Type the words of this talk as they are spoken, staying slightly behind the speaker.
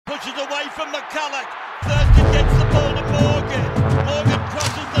pushes away from McCulloch. Thurston gets the ball to Morgan. Morgan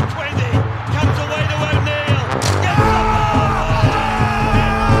crosses the 20, comes away to O'Neill. Gets the ball.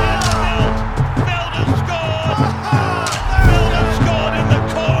 Felder scored. Felder scored in the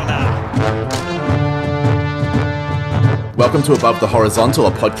corner. Welcome to Above the Horizontal,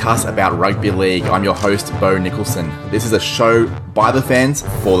 a podcast about rugby league. I'm your host, Bo Nicholson. This is a show by the fans,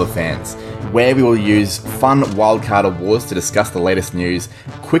 for the fans, where we will use fun wildcard awards to discuss the latest news,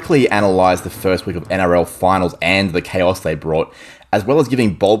 quickly analyse the first week of NRL finals and the chaos they brought, as well as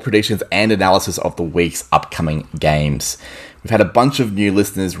giving bold predictions and analysis of the week's upcoming games. We've had a bunch of new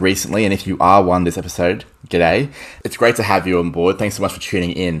listeners recently, and if you are one this episode, g'day. It's great to have you on board. Thanks so much for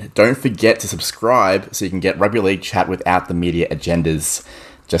tuning in. Don't forget to subscribe so you can get rugby league chat without the media agendas.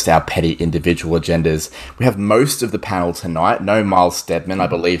 Just our petty individual agendas. We have most of the panel tonight. No Miles Steadman. I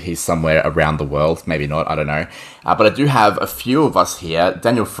believe he's somewhere around the world. Maybe not. I don't know. But I do have a few of us here.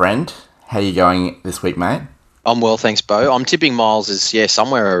 Daniel Friend, how are you going this week, mate? I'm well, thanks, Bo. I'm tipping Miles is,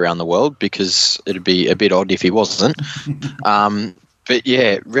 somewhere around the world because it'd be a bit odd if he wasn't. But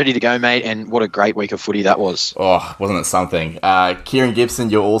yeah, ready to go, mate. And what a great week of footy that was. Oh, wasn't it something? Kieran Gibson,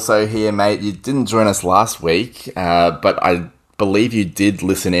 you're also here, mate. You didn't join us last week, but I believe you did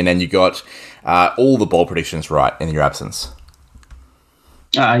listen in and you got all the bold predictions right in your absence.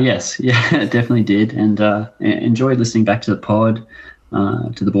 Yes, definitely did, and enjoyed listening back to the pod,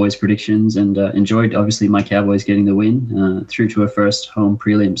 to the boys' predictions, and enjoyed obviously my Cowboys getting the win through to a first home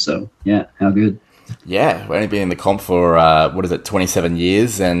prelim. So yeah, how good. Yeah, we've only been in the comp for 27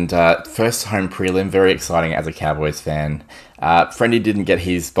 years, and first home prelim, very exciting as a Cowboys fan. Friendy didn't get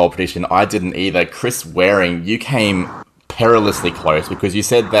his bold prediction. I didn't either. Chris Waring, you came perilously close because you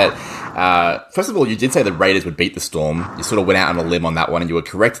said that, first of all, you did say the Raiders would beat the Storm. You sort of went out on a limb on that one and you were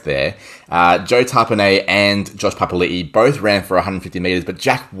correct there. Joe Tapine and Josh Papali'i both ran for 150 metres, but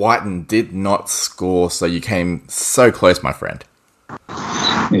Jack Whiten did not score, so you came so close, my friend.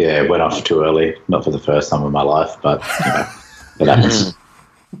 Yeah, it went off too early. Not for the first time in my life, but, it happens.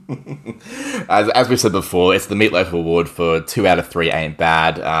 As we said before, it's the Meatloaf Award for 2 out of 3 ain't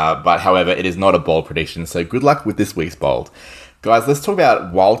bad, but however, it is not a bold prediction, so good luck with this week's bold. Guys, let's talk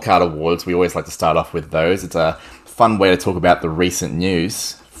about wildcard awards. We always like to start off with those. It's a fun way to talk about the recent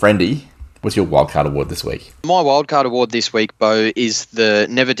news. Friendy, what's your wildcard award this week? My wildcard award this week, Bo, is the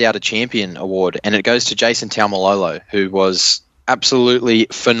Never Doubt a Champion award, and it goes to Jason Taumalolo, who was absolutely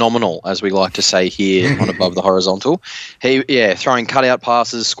phenomenal, as we like to say here on Above the Horizontal. He, throwing cutout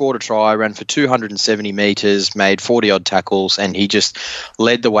passes, scored a try, ran for 270 metres, made 40-odd tackles, and he just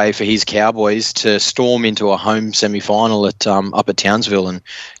led the way for his Cowboys to storm into a home semi-final at up at Townsville. And,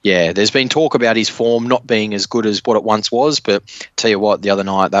 there's been talk about his form not being as good as what it once was, but tell you what, the other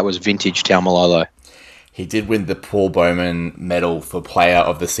night, that was vintage Taumalolo. He did win the Paul Bowman medal for Player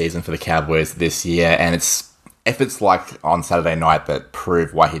of the Season for the Cowboys this year, and it's efforts like on Saturday night that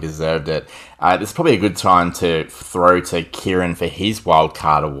prove why he deserved it. This is probably a good time to throw to Kieran for his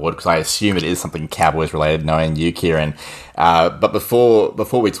wildcard award, because I assume it is something Cowboys related, knowing you, Kieran. But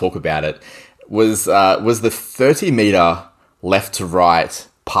before we talk about it, was the 30-metre left to right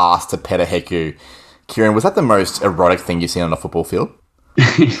pass to Petaheku, Kieran, was that the most erotic thing you've seen on a football field?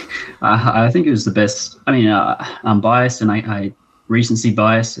 I think it was the best. I mean, I'm biased, and I recency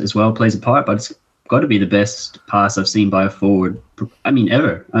bias as well plays a part, but it's got to be the best pass I've seen by a forward,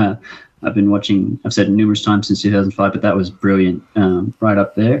 ever. I've been watching, I've said it numerous times since 2005, but that was brilliant, right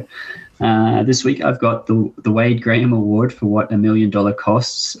up there. This week I've got the Wade Graham Award for what $1 million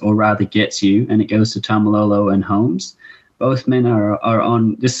costs, or rather gets you, and it goes to Taumalolo and Holmes. Both men are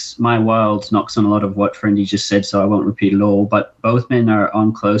on this. My wild knocks on a lot of what Friendy just said, so I won't repeat it all. But both men are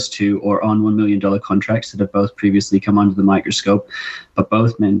on close to or on $1 million contracts that have both previously come under the microscope. But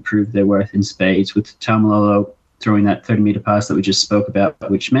both men proved their worth in spades, with Taumalolo throwing that 30-metre pass that we just spoke about,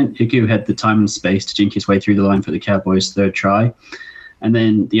 which meant Hiku had the time and space to jink his way through the line for the Cowboys' third try. And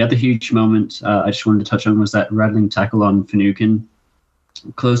then the other huge moment I just wanted to touch on was that rattling tackle on Finucane,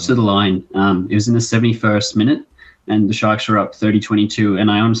 close to the line. It was in the 71st minute. And the Sharks were up 30-22,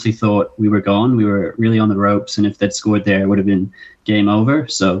 and I honestly thought we were gone. We were really on the ropes, and if they'd scored there, it would have been game over.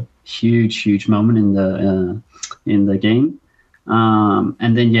 So huge moment in the game.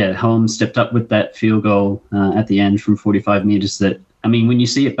 And then Holmes stepped up with that field goal at the end from 45 meters. That, I mean, when you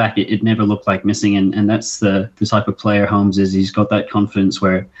see it back, it never looked like missing, and that's the type of player Holmes is. He's got that confidence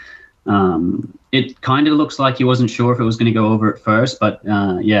where it kind of looks like he wasn't sure if it was going to go over at first, but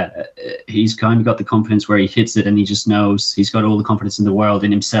he's kind of got the confidence where he hits it and he just knows he's got all the confidence in the world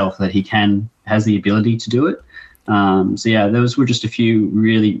in himself that he has the ability to do it. Those were just a few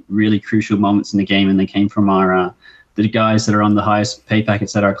really, really crucial moments in the game, and they came from our the guys that are on the highest pay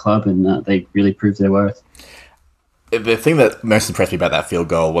packets at our club, and they really proved their worth. The thing that most impressed me about that field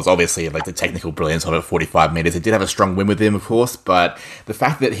goal was obviously like the technical brilliance of it, 45 metres. It did have a strong win with him, of course, but the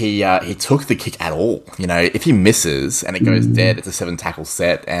fact that he took the kick at all. You know, if he misses and it goes dead, it's a 7-tackle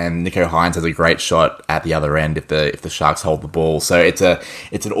set, and Nicho Hynes has a great shot at the other end if the Sharks hold the ball. So it's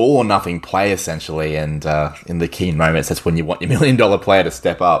an all or nothing play essentially, and in the key moments, that's when you want your $1 million player to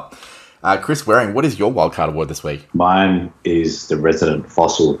step up. Chris Waring, what is your wildcard award this week? Mine is the Resident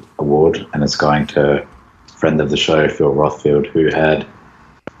Fossil Award, and it's going to friend of the show, Phil Rothfield, who had,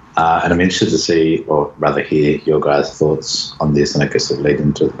 and I'm interested to see, or rather hear, your guys' thoughts on this, and I guess it'll lead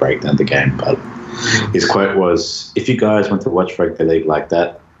into the breakdown of the game. But his quote was, "If you guys want to watch rugby league like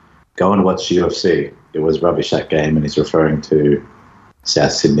that, go and watch UFC. It was rubbish, that game," and he's referring to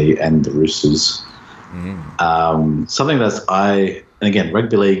South Sydney and the Roosters. Something that's and again,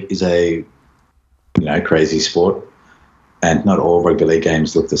 rugby league is a crazy sport. And not all rugby league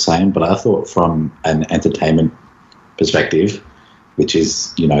games look the same, but I thought from an entertainment perspective, which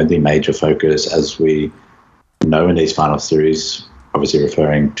is, the major focus, as we know in these final series, obviously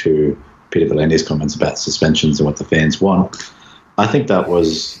referring to Peter Valendi's comments about suspensions and what the fans want, I think that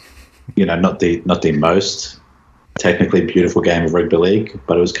was, not the most technically beautiful game of rugby league,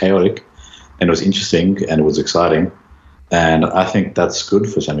 but it was chaotic and it was interesting and it was exciting. And I think that's good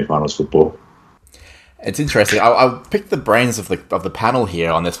for semi-finals football. It's interesting. I'll pick the brains of the panel here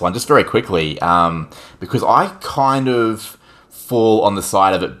on this one just very quickly, because I kind of fall on the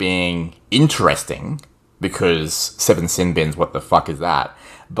side of it being interesting, because 7 sin bins, what the fuck is that?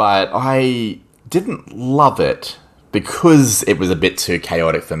 But I didn't love it because it was a bit too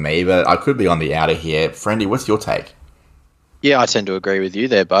chaotic for me, but I could be on the outer here. Friendy, what's your take? Yeah, I tend to agree with you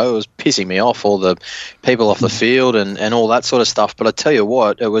there, Bo. It was pissing me off, all the people off the field and all that sort of stuff. But I tell you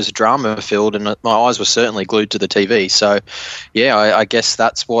what, it was drama-filled, and my eyes were certainly glued to the TV. So, yeah, I guess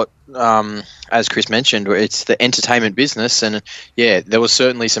that's what, as Chris mentioned, it's the entertainment business. And, yeah, there was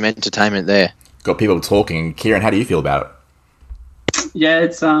certainly some entertainment there. Got people talking. Kieran, how do you feel about it? Yeah,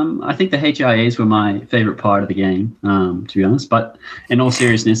 it's I think the HIAs were my favourite part of the game, to be honest. But in all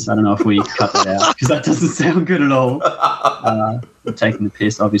seriousness, I don't know if we cut that out, because that doesn't sound good at all. We're taking the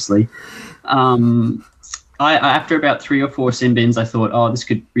piss, obviously. After about 3 or 4 sin bins, I thought, this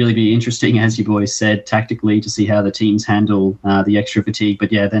could really be interesting, as you boys said, tactically, to see how the teams handle the extra fatigue.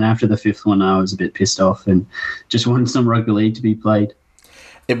 But yeah, then after the 5th one, I was a bit pissed off and just wanted some rugby league to be played.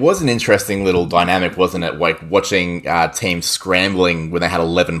 It was an interesting little dynamic, wasn't it? Like watching teams scrambling when they had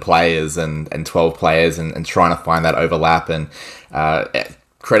 11 players and 12 players and trying to find that overlap. And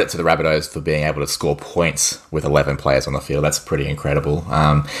credit to the Rabbitohs for being able to score points with 11 players on the field. That's pretty incredible.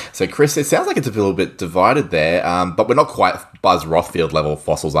 So, Chris, it sounds like it's a little bit divided there, but we're not quite Buzz Rothfield level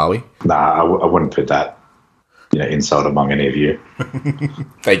fossils, are we? Nah, I wouldn't put that insult among any of you.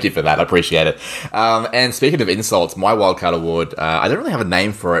 Thank you for that. I appreciate it. And speaking of insults, my wildcard award, I don't really have a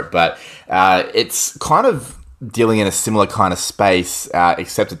name for it, but it's kind of dealing in a similar kind of space,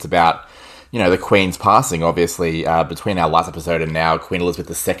 except it's about, the Queen's passing, obviously. Between our last episode and now, Queen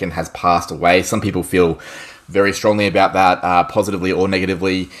Elizabeth II has passed away. Some people feel very strongly about that, positively or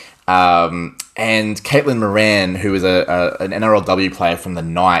negatively. And Caitlin Moran, who is an NRLW player from the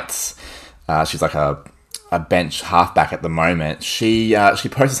Knights, she's like a bench halfback at the moment. She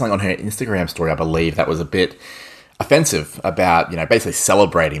posted something on her Instagram story, I believe, that was a bit offensive about, basically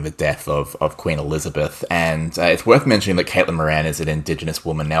celebrating the death of Queen Elizabeth. And it's worth mentioning that Caitlin Moran is an Indigenous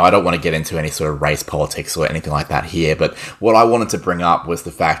woman. Now, I don't want to get into any sort of race politics or anything like that here, but what I wanted to bring up was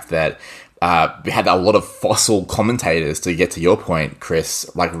the fact that we had a lot of fossil commentators, to get to your point, Chris,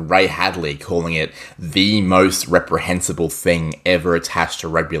 like Ray Hadley, calling it the most reprehensible thing ever attached to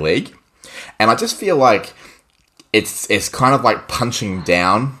rugby league. And I just feel like it's kind of like punching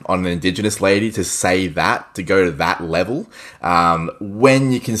down on an Indigenous lady to say that, to go to that level,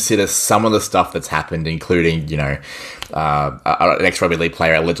 when you consider some of the stuff that's happened, including, an ex-rugby league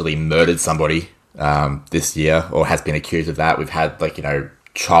player allegedly murdered somebody this year, or has been accused of that. We've had,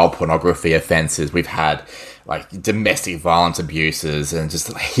 child pornography offences. We've had, domestic violence abuses, and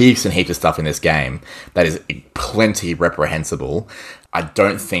just heaps and heaps of stuff in this game that is plenty reprehensible. I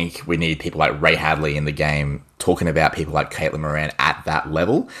don't think we need people like Ray Hadley in the game talking about people like Caitlin Moran at that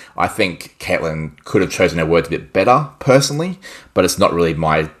level. I think Caitlin could have chosen her words a bit better, personally, but it's not really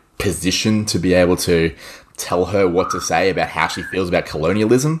my position to be able to tell her what to say about how she feels about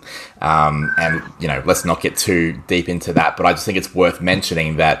colonialism. And, let's not get too deep into that, but I just think it's worth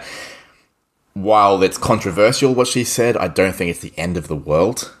mentioning that while it's controversial what she said, I don't think it's the end of the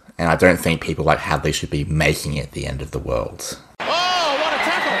world, and I don't think people like Hadley should be making it the end of the world. Oh, what a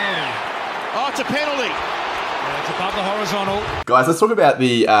tackle! Oh, it's a penalty. Yeah, it's a above the horizontal. Guys, let's talk about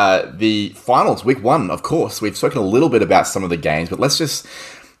the finals, week 1, of course. We've spoken a little bit about some of the games, but let's just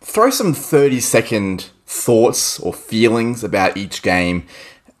throw some 30-second thoughts or feelings about each game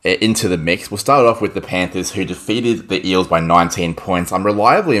into the mix. We'll start off with the Panthers, who defeated the Eels by 19 points. I'm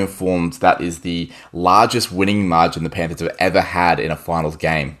reliably informed that is the largest winning margin the Panthers have ever had in a finals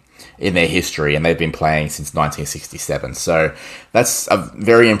game in their history, and they've been playing since 1967. So that's a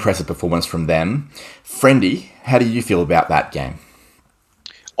very impressive performance from them. Friendy, how do you feel about that game?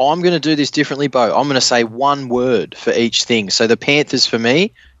 I'm going to do this differently, Bo. I'm going to say one word for each thing. So the Panthers for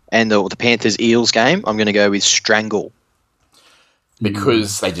me, and the Panthers-Eels game, I'm going to go with strangle.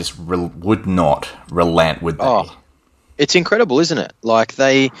 Because they just would not relent, would they? Oh, it's incredible, isn't it? Like,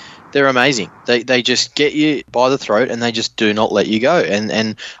 they're amazing. They just get you by the throat and they just do not let you go.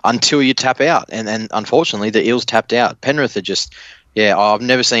 And until you tap out. And unfortunately, the Eels tapped out. Penrith are just... Yeah, I've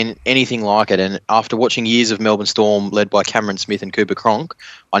never seen anything like it. And after watching years of Melbourne Storm led by Cameron Smith and Cooper Cronk,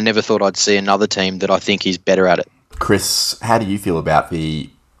 I never thought I'd see another team that I think is better at it. Chris, how do you feel about the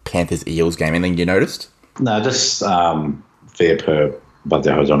Panthers-Eels game? Anything you noticed? No, just via per above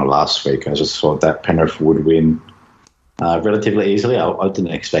the horizontal last week, I just thought that Penrith would win relatively easily. I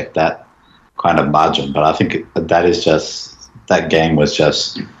didn't expect that kind of margin, but I think that game was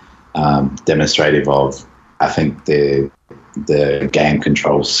just demonstrative of, I think, the game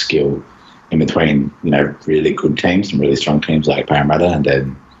control skill in between, really good teams and really strong teams like Parramatta, and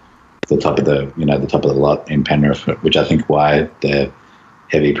then the top of the lot in Penrith, which I think why they're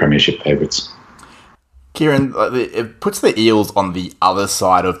heavy premiership favourites. Kieran, it puts the Eels on the other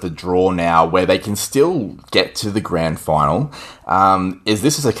side of the draw now, where they can still get to the grand final. Is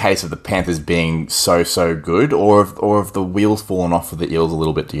this just a case of the Panthers being so good, or have the wheels fallen off for the Eels a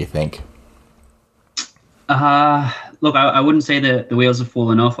little bit, do you think? Look, I wouldn't say that the wheels have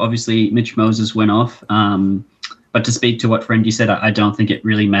fallen off. Obviously, Mitch Moses went off. But to speak to what Friendy said, I don't think it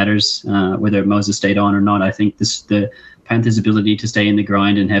really matters whether Moses stayed on or not. I think the Panthers' ability to stay in the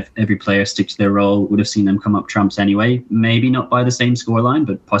grind and have every player stick to their role would have seen them come up trumps anyway. Maybe not by the same scoreline,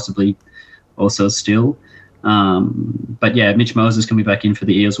 but possibly also still. But yeah, Mitch Moses coming back in for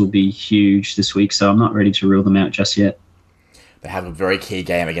the Eels will be huge this week, so I'm not ready to rule them out just yet. They have a very key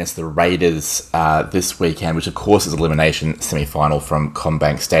game against the Raiders this weekend, which of course is elimination semi-final from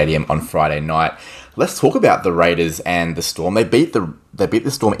CommBank Stadium on Friday night. Let's talk about the Raiders and the Storm. They beat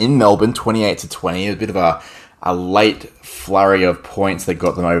the Storm in Melbourne 28-20. A bit of a late flurry of points that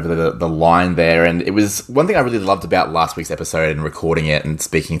got them over the line there. And it was one thing I really loved about last week's episode and recording it and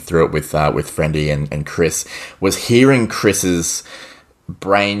speaking through it with Friendy and Chris, was hearing Chris's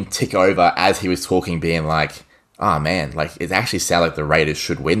brain tick over as he was talking, being like, oh man, like it actually sounds like the Raiders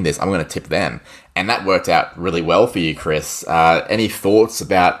should win this. I'm going to tip them. And that worked out really well for you, Chris. Any thoughts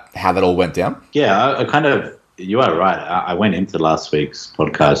about how that all went down? Yeah, you are right. I went into last week's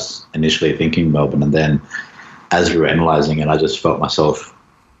podcast initially thinking Melbourne, and then as we were analysing it, I just felt myself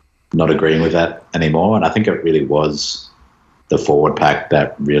not agreeing with that anymore. And I think it really was the forward pack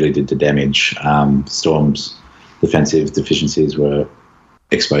that really did the damage. Storm's defensive deficiencies were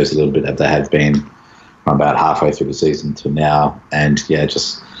exposed a little bit, as they have been from about halfway through the season to now. And yeah,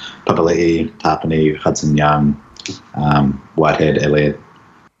 just Papali'i, Tapani, Hudson Young, Whitehead, Elliott,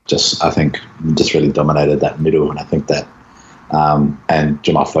 I think really dominated that middle. And I think that, and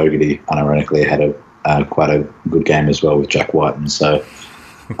Jamal Fogarty, unironically, had quite a good game as well with Jack White. And so,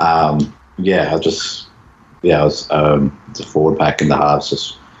 I was the forward pack in the halves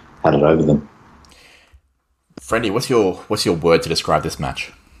just had it over them. Friendy, what's your word to describe this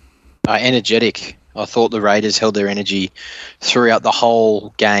match? Energetic. I thought the Raiders held their energy throughout the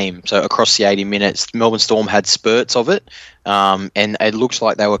whole game. So across the 80 minutes, Melbourne Storm had spurts of it, and it looked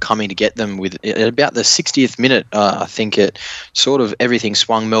like they were coming to get them with at about the 60th minute. I think it sort of everything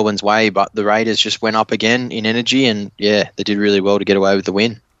swung Melbourne's way, but the Raiders just went up again in energy, and yeah, they did really well to get away with the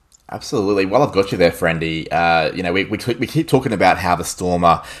win. Absolutely. While I've got you there, Friendy, we keep talking about how the Storm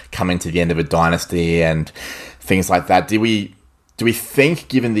are coming to the end of a dynasty and things like that. Do we think,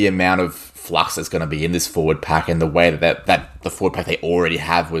 given the amount of flux that's going to be in this forward pack and the way that the forward pack they already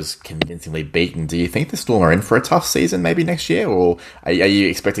have was convincingly beaten, do you think the Storm are in for a tough season maybe next year, or are you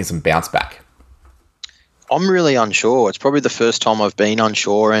expecting some bounce back? I'm really unsure. It's probably the first time I've been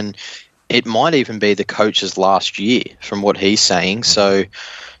unsure, and it might even be the coach's last year from what he's saying. So,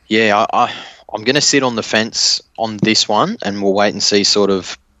 yeah, I'm going to sit on the fence on this one, and we'll wait and see sort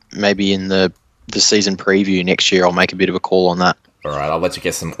of maybe in the season preview next year. I'll make a bit of a call on that. All right, I'll let you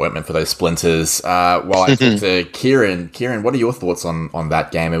get some ointment for those splinters. While I talk to Kieran. Kieran, what are your thoughts on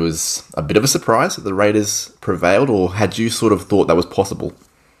that game? It was a bit of a surprise that the Raiders prevailed, or had you sort of thought that was possible?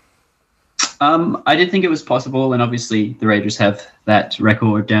 I did think it was possible, and obviously the Raiders have that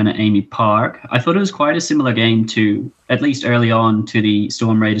record down at Amy Park. I thought it was quite a similar game to, at least early on, to the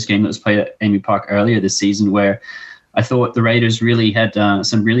Storm Raiders game that was played at Amy Park earlier this season, where I thought the Raiders really had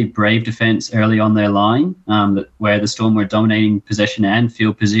some really brave defense early on their line, where the Storm were dominating possession and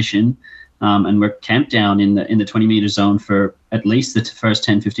field position, and were camped down in the 20-meter zone for at least the first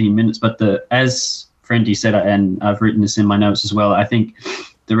 10, 15 minutes. But as Friendy said, and I've written this in my notes as well, I think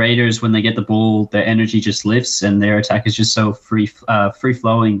the Raiders, when they get the ball, their energy just lifts and their attack is just so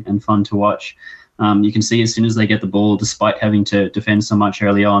free-flowing and fun to watch. You can see as soon as they get the ball, despite having to defend so much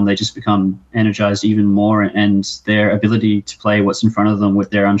early on, they just become energized even more, and their ability to play what's in front of them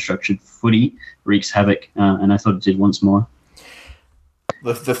with their unstructured footy wreaks havoc, and I thought it did once more.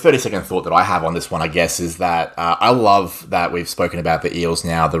 The 30-second thought that I have on this one, I guess, is that I love that we've spoken about the Eels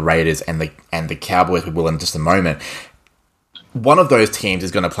now, the Raiders, and the Cowboys. We will in just a moment. One of those teams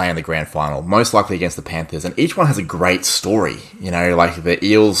is going to play in the grand final, most likely against the Panthers, and each one has a great story. You know, like the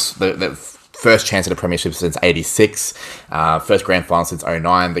Eels, the first chance at a premiership since '86, first grand final since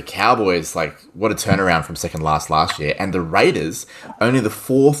 '09. The Cowboys, like, what a turnaround from second last year. And the Raiders, only the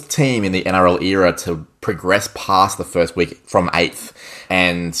fourth team in the NRL era to progress past the first week from 8th.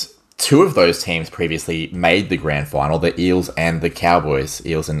 And two of those teams previously made the grand final, the Eels and the Cowboys.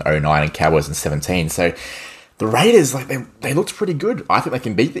 Eels in '09 and Cowboys in 17. So the Raiders, like, they looked pretty good. I think they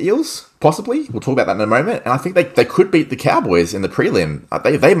can beat the Eels, possibly. We'll talk about that in a moment. And I think they could beat the Cowboys in the prelim.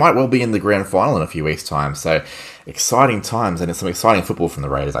 They might well be in the grand final in a few weeks' time. So exciting times, and it's some exciting football from the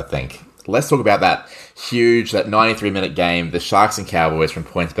Raiders, I think. Let's talk about that 93-minute game, the Sharks and Cowboys from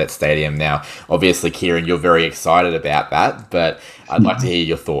PointsBet Stadium. Now, obviously, Kieran, you're very excited about that, but I'd like to hear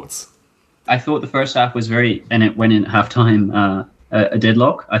your thoughts. I thought the first half was and it went in at halftime, a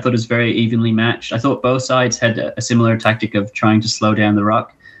deadlock. I thought it was very evenly matched. I thought both sides had a similar tactic of trying to slow down the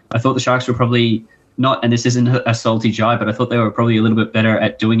ruck. I thought the Sharks were probably not, and this isn't a salty jibe, but I thought they were probably a little bit better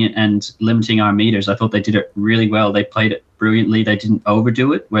at doing it and limiting our meters. I thought they did it really well. They played it brilliantly. They didn't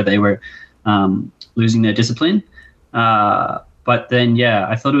overdo it where they were losing their discipline. But then,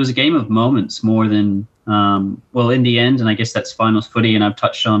 I thought it was a game of moments more than, in the end, and I guess that's finals footy, and I've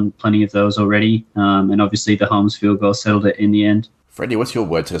touched on plenty of those already. And obviously the Holmes field goal settled it in the end. Freddie, what's your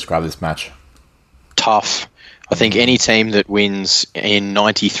word to describe this match? Tough. I think any team that wins in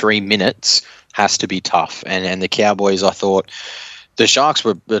 93 minutes has to be tough. And the Cowboys, I thought, the Sharks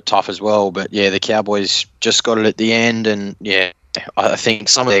were tough as well, but the Cowboys just got it at the end, and I think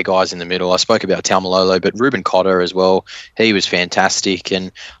some of their guys in the middle, I spoke about Taumalolo, but Ruben Cotter as well, he was fantastic,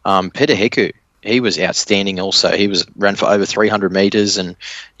 and Peter Heku, he was outstanding also. He ran for over 300 metres, and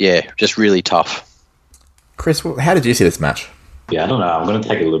just really tough. Chris, how did you see this match? Yeah, I don't know. I'm going to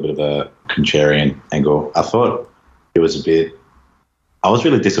take a little bit of a contrarian angle. I thought it was I was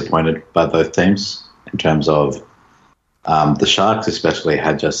really disappointed by both teams in terms of the Sharks especially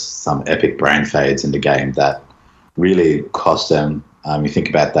had just some epic brain fades in the game that really cost them. You think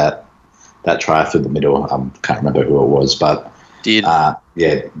about that try through the middle. I can't remember who it was, but Did. And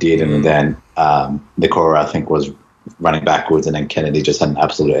then Nikora, I think, was running backwards, and then Kennedy just had an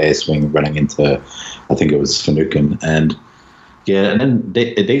absolute air swing running into, I think it was Finucane. And then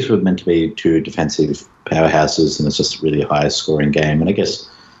these were meant to be two defensive powerhouses, and it's just a really high scoring game. And I guess,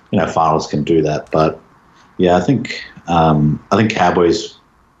 finals can do that. But I think Cowboys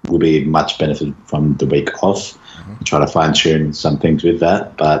will be much benefited from the week off and try to fine tune some things with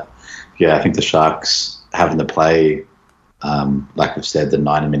that. But I think the Sharks having to play, like we've said, the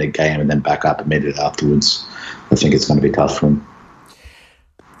 90-minute game and then back up immediately afterwards, I think it's going to be tough for them.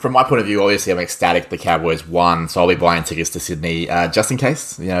 From my point of view, obviously I'm ecstatic the Cowboys won, so I'll be buying tickets to Sydney just in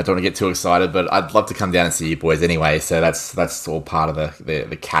case. I don't want to get too excited, but I'd love to come down and see you boys anyway, so that's all part of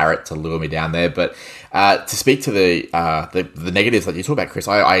the carrot to lure me down there. But to speak to the negatives that you talk about, Chris,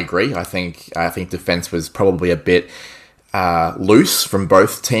 I agree. I think defense was probably a bit loose from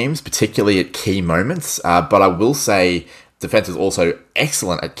both teams, particularly at key moments. But I will say defense was also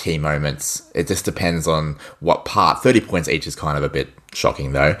excellent at key moments. It just depends on what part. 30 points each is kind of a bit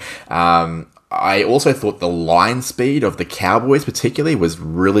shocking, though. I also thought the line speed of the Cowboys particularly was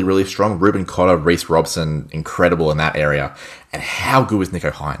really, really strong. Ruben Cotter, Reece Robson, incredible in that area. And how good was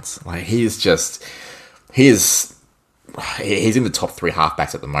Nico Hines? Like, he's in the top 3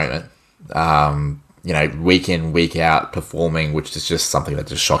 halfbacks at the moment. Week in, week out performing, which is just something that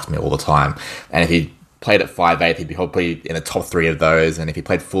just shocks me all the time. And if he played at 5'8", he'd be probably in the top 3 of those. And if he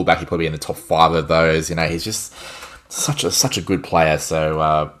played fullback, he'd probably be in the top 5 of those. He's such a good player. So,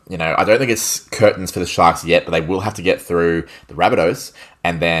 I don't think it's curtains for the Sharks yet, but they will have to get through the Rabbitohs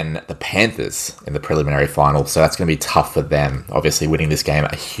and then the Panthers in the preliminary final. So that's going to be tough for them. Obviously, winning this game,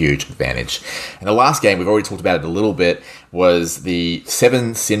 a huge advantage. And the last game, we've already talked about it a little bit, was the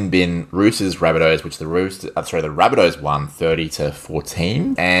 7 sin bin Roosters Rabbitohs, which the Rabbitohs won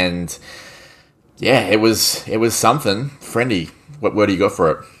 30-14. And yeah, it was something. Friendy, what word do you got for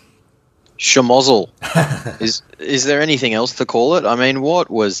it? Schmozzle. Is there anything else to call it? I mean,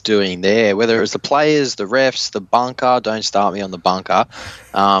 what was doing there? Whether it was the players, the refs, the bunker. Don't start me on the bunker.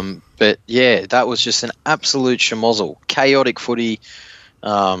 But yeah, that was just an absolute schmozzle. Chaotic footy.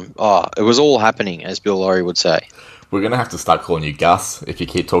 It was all happening, as Bill Laurie would say. We're going to have to start calling you Gus if you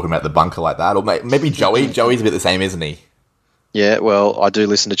keep talking about the bunker like that. Or maybe Joey. Joey's a bit the same, isn't he? Yeah, well, I do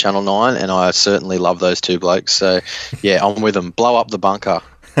listen to Channel 9, and I certainly love those two blokes. So, yeah, I'm with them. Blow up the bunker.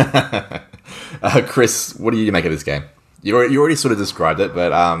 Chris, what do you make of this game? You already sort of described it,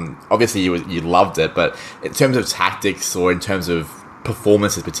 but obviously you loved it. But in terms of tactics or in terms of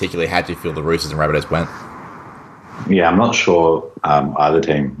performances particularly, how do you feel the Roosters and Rabbitohs went? Yeah, I'm not sure either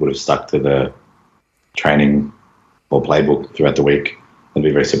team would have stuck to the training or playbook throughout the week. I'd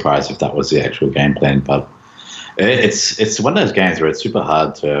be very surprised if that was the actual game plan. But it's one of those games where it's super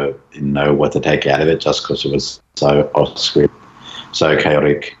hard to know what to take out of it just because it was so off script, so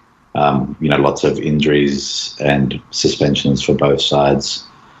chaotic. Lots of injuries and suspensions for both sides.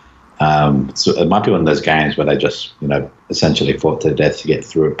 So it might be one of those games where they just, essentially fought to death to get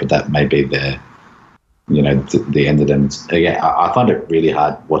through it, but that may be the end of them. Again, I find it really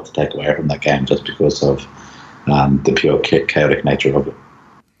hard what to take away from that game just because of the pure chaotic nature of it.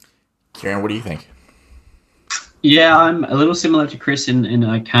 Kieran, what do you think? Yeah, I'm a little similar to Chris, and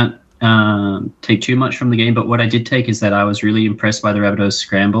I can't take too much from the game, but what I did take is that I was really impressed by the Rabbitohs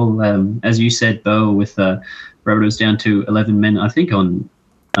scramble. As you said, Bo, with Rabbitohs down to 11 men, I think on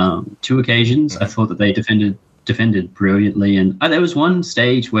 2 occasions, I thought that they defended brilliantly. And there was one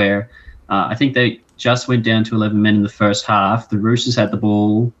stage where I think they just went down to 11 men in the first half. The Roosters had the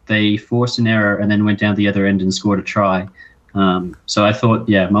ball, they forced an error, and then went down the other end and scored a try. So I thought,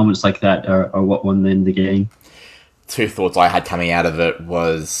 moments like that are what won them the game. 2 thoughts I had coming out of it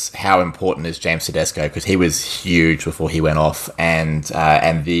was how important is James Tedesco, because he was huge before he went off, and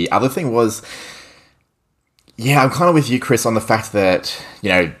the other thing was, I'm kind of with you, Chris, on the fact that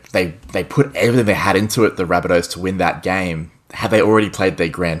they put everything they had into it, the Rabbitohs, to win that game. Had they already played their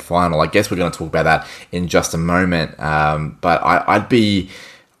grand final? I guess we're going to talk about that in just a moment. But I'd be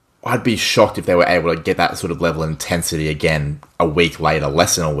shocked if they were able to get that sort of level of intensity again a week later,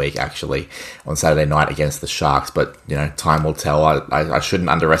 less than a week actually, on Saturday night against the Sharks. But, time will tell. I shouldn't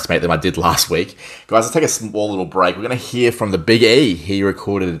underestimate them. I did last week. Guys, let's take a small little break. We're going to hear from the Big E. He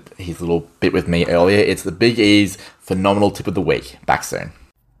recorded his little bit with me earlier. It's the Big E's phenomenal tip of the week. Back soon.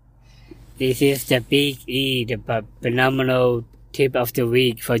 This is the Big E, the phenomenal tip of the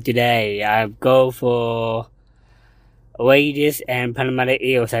week for today. I go for Raiders and Parramatta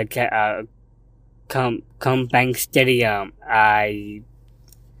Eels at CommBank Stadium. I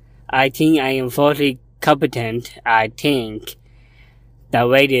think I am fully competent. I think the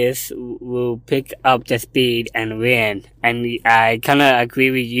Raiders will pick up the speed and win. And I kind of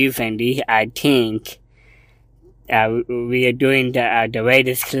agree with you, Fendi. I think we are doing the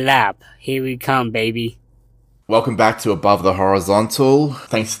Raiders clap. Here we come, baby. Welcome back to Above the Horizontal.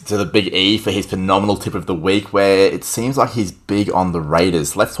 Thanks to the Big E for his phenomenal tip of the week, where it seems like he's big on the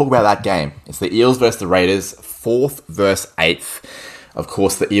Raiders. Let's talk about that game. It's the Eels versus the Raiders, 4th versus 8th. Of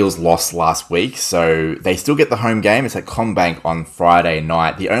course, the Eels lost last week, so they still get the home game. It's at CommBank on Friday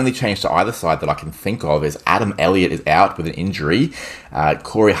night. The only change to either side that I can think of is Adam Elliott is out with an injury.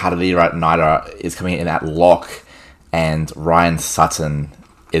 Corey Harawira-Naera is coming in at lock, and Ryan Sutton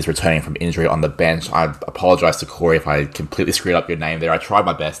is returning from injury on the bench. I apologise to Corey if I completely screwed up your name there. I tried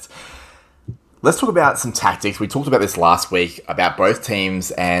my best. Let's talk about some tactics. We talked about this last week, about both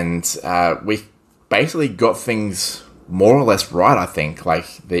teams, and we basically got things more or less right, I think. Like,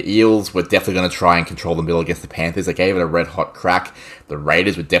 the Eels were definitely going to try and control the middle against the Panthers. They gave it a red-hot crack. The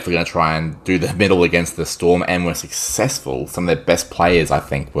Raiders were definitely going to try and do the middle against the Storm, and were successful. Some of their best players, I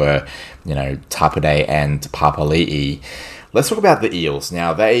think, were, Tapade and Papali'i. Let's talk about the Eels.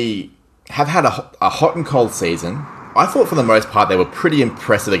 Now, they have had a hot and cold season. I thought for the most part they were pretty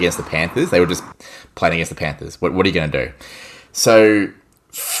impressive against the Panthers. They were just playing against the Panthers. What are you going to do? So,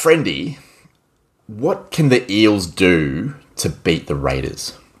 Friendy, what can the Eels do to beat the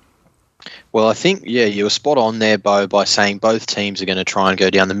Raiders? Well, I think, you were spot on there, Bo, by saying both teams are going to try and go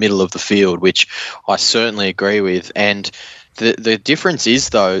down the middle of the field, which I certainly agree with. And the difference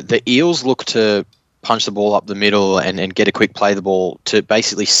is, though, the Eels look to punch the ball up the middle and get a quick play the ball to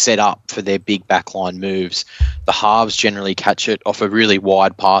basically set up for their big backline moves. The halves generally catch it off a really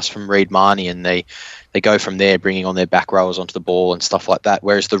wide pass from Reid Marnie, and they go from there, bringing on their back rowers onto the ball and stuff like that.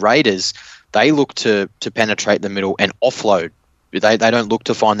 Whereas the Raiders, they look to penetrate the middle and offload. They don't look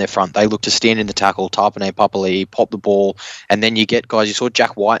to find their front. They look to stand in the tackle, Tapine Papali'i, pop the ball, and then you get guys. You saw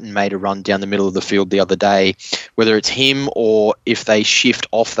Jack Whiten made a run down the middle of the field the other day. Whether it's him or if they shift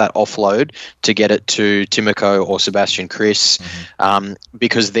off that offload to get it to Timoko or Sebastian Chris,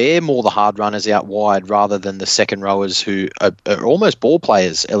 because they're more the hard runners out wide rather than the second rowers who are almost ball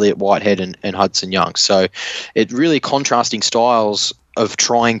players, Elliot Whitehead and Hudson Young. So it really contrasting styles of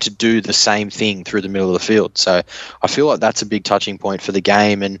trying to do the same thing through the middle of the field. So I feel like that's a big touching point for the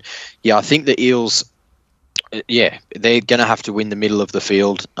game. And yeah, I think the Eels, they're going to have to win the middle of the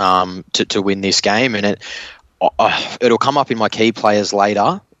field to win this game. And it'll come up in my key players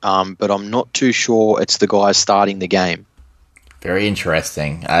later, but I'm not too sure it's the guys starting the game. Very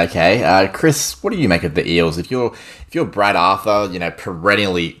interesting. Okay, Chris, what do you make of the Eels? If you're Brad Arthur,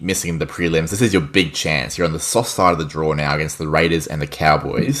 perennially missing the prelims, this is your big chance. You're on the soft side of the draw now against the Raiders and the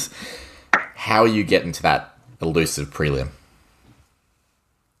Cowboys. How are you getting to that elusive prelim?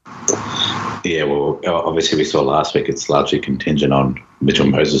 Yeah, well, obviously we saw last week it's largely contingent on Mitchell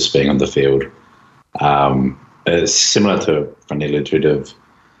Moses being on the field. It's similar to Vanilla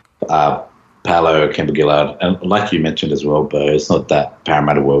of Paolo, Kemba Gillard, and like you mentioned as well, Bo, it's not that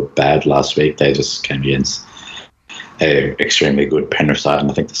Parramatta were bad last week. They just came against an extremely good Penrith side,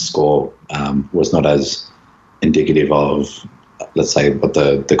 and I think the score was not as indicative of, let's say, what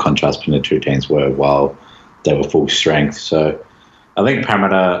the contrast between the two teams were while they were full strength. So I think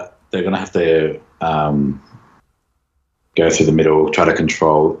Parramatta, they're going to have to go through the middle, try to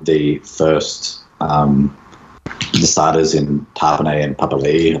control the first the starters in Tapine and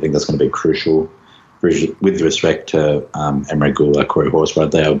Papali'i. I think that's going to be crucial with respect to Emery Gula, Corey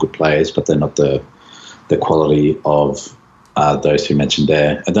Horsburgh. They are good players, but they're not the quality of those who mentioned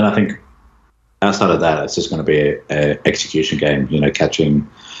there. And then I think outside of that, it's just going to be an execution game, catching,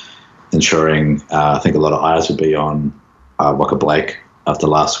 ensuring. I think a lot of eyes will be on Waka Blake after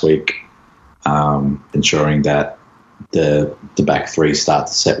last week, ensuring that the back three start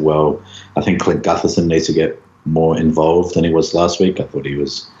to set well. I think Clint Gutherson needs to get more involved than he was last week. I thought he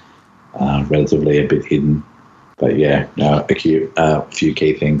was relatively a bit hidden. But yeah, a few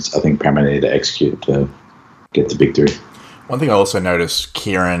key things I think Parramatta need to execute to get the victory. One thing I also noticed,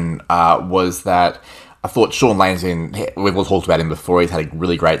 Kieran, was that I thought Sean Lane's we've all talked about him before, he's had a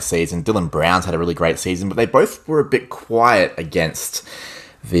really great season. Dylan Brown's had a really great season, but they both were a bit quiet against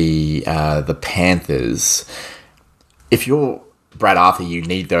the Panthers. If you're Brad Arthur, you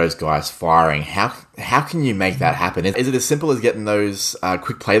need those guys firing. How can you make that happen? Is it as simple as getting those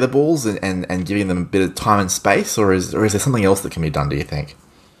quick play the balls and giving them a bit of time and space, or is there something else that can be done, do you think?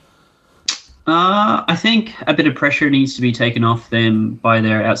 I think a bit of pressure needs to be taken off them by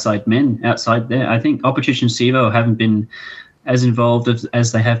their outside men outside there. I think Opposition Sivo haven't been as involved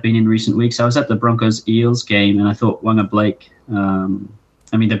as they have been in recent weeks. I was at the Broncos-Eels game and I thought Wanga Blake...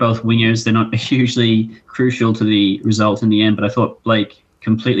 they're both wingers. They're not hugely crucial to the result in the end, but I thought Blake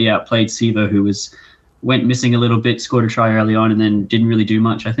completely outplayed Sivo, who went missing a little bit, scored a try early on, and then didn't really do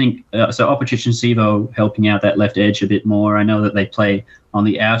much. I think so. Opposition Sivo helping out that left edge a bit more. I know that they play on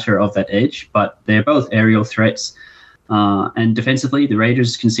the outer of that edge, but they're both aerial threats. And defensively, the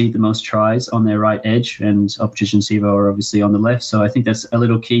Raiders concede the most tries on their right edge, and Opposition Sivo are obviously on the left. So I think that's a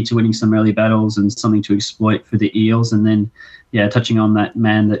little key to winning some early battles and something to exploit for the Eels. And then, touching on that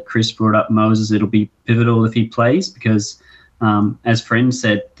man that Chris brought up, Moses, it'll be pivotal if he plays because, as Friend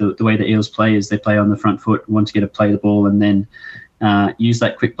said, the way the Eels play is they play on the front foot, want to get a play the ball, and then use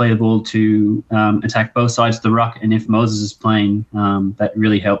that quick play the ball to attack both sides of the ruck. And if Moses is playing, that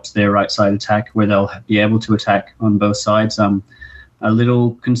really helps their right side attack where they'll be able to attack on both sides. A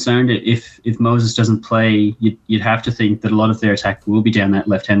little concerned if Moses doesn't play, you'd have to think that a lot of their attack will be down that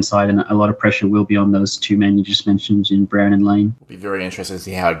left-hand side and a lot of pressure will be on those two men you just mentioned in Brown and Lane. It'll be very interesting to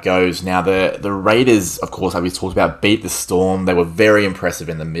see how it goes. Now, the Raiders, of course, like we talked about, beat the Storm. They were very impressive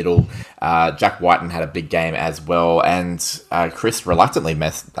in the middle. Jack Whiten had a big game as well, and Chris reluctantly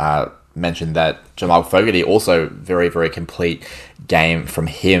mentioned that Jamal Fogarty also very, very complete game from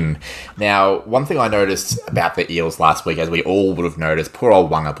him. Now, one thing I noticed about the Eels last week, as we all would have noticed, poor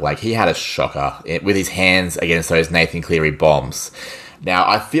old Wanga Blake, he had a shocker with his hands against those Nathan Cleary bombs. Now,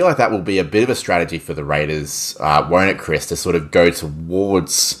 I feel like that will be a bit of a strategy for the Raiders, won't it, Chris, to sort of go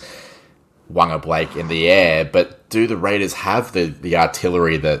towards Wanga Blake in the air, but do the Raiders have the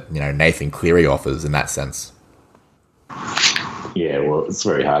artillery that Nathan Cleary offers in that sense? Yeah, well, it's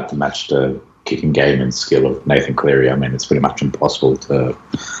very hard to match the kicking game and skill of Nathan Cleary, I mean, it's pretty much impossible to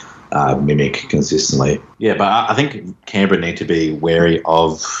mimic consistently. Yeah, but I think Canberra need to be wary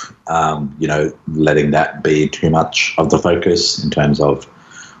of, letting that be too much of the focus in terms of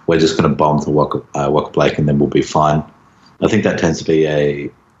we're just going to bomb to Walker Blake and then we'll be fine. I think that tends to be a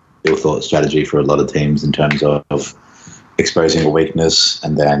ill-thought strategy for a lot of teams in terms of exposing a weakness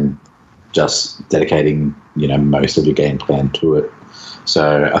and then just dedicating, most of your game plan to it.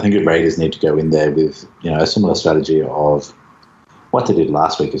 So I think the Raiders need to go in there with, a similar strategy of what they did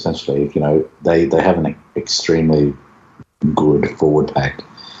last week, essentially. They have an extremely good forward pack.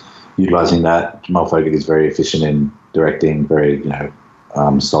 Utilising that, Jamal Fogarty is very efficient in directing, very,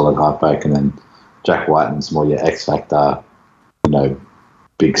 solid halfback, and then Jack Whiten's more your X factor,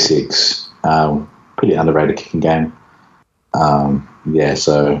 big six, pretty underrated kicking game.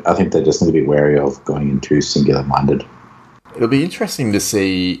 So I think they just need to be wary of going in too singular-minded. It'll be interesting to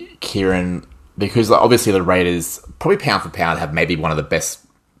see Kieran, because obviously the Raiders, probably pound for pound, have maybe one of the best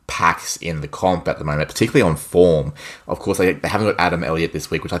packs in the comp at the moment, particularly on form. Of course, they haven't got Adam Elliott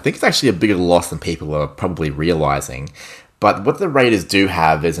this week, which I think is actually a bigger loss than people are probably realising. But what the Raiders do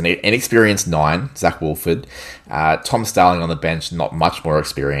have is an inexperienced 9, Zach Wolford, Tom Starling on the bench, not much more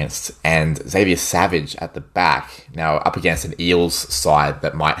experienced, and Xavier Savage at the back. Now, up against an Eels side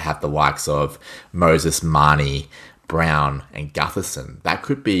that might have the likes of Moses, Marnie, Brown, and Gutherson. That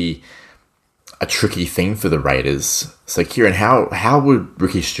could be a tricky thing for the Raiders. So, Kieran, how would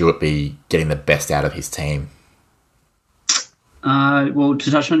Ricky Stuart be getting the best out of his team? Well,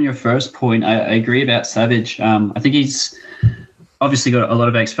 to touch on your first point, I agree about Savage. I think he's obviously got a lot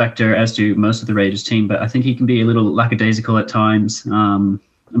of X factor, as do most of the Raiders team, but I think he can be a little lackadaisical at times. I'm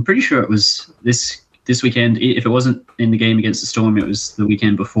pretty sure it was this weekend. If it wasn't in the game against the Storm, it was the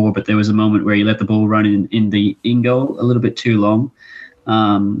weekend before, but there was a moment where he let the ball run in the in-goal a little bit too long.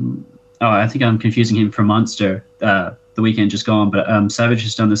 I think I'm confusing him for Munster, the weekend just gone, but Savage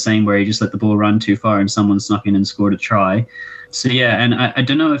has done the same where he just let the ball run too far and someone snuck in and scored a try. So, yeah, and I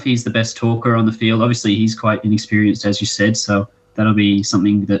don't know if he's the best talker on the field. Obviously, he's quite inexperienced, as you said, so that'll be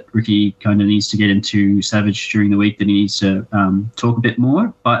something that Ricky kind of needs to get into Savage during the week, that he needs to talk a bit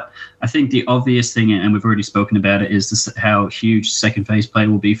more. But I think the obvious thing, and we've already spoken about it, is how huge second phase play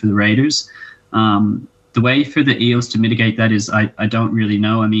will be for the Raiders. The way for the Eels to mitigate that is I don't really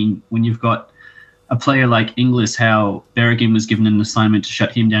know. I mean, when you've got a player like Inglis, how Berrigan was given an assignment to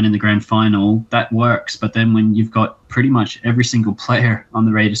shut him down in the grand final, that works. But then when you've got pretty much every single player on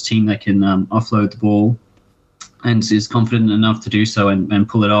the Raiders team that can offload the ball and is confident enough to do so and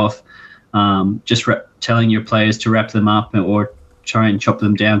pull it off, just telling your players to wrap them up or try and chop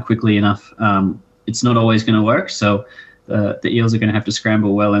them down quickly enough, it's not always going to work. So the Eels are going to have to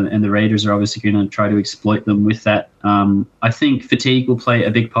scramble well, and the Raiders are obviously going to try to exploit them with that. I think fatigue will play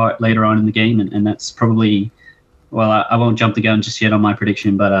a big part later on in the game, and that's probably, well, I won't jump the gun just yet on my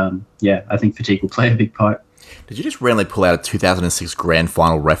prediction, but I think fatigue will play a big part. Did you just randomly pull out a 2006 grand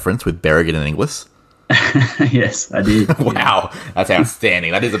final reference with Berrigan and Inglis? Yes, I did. Wow, that's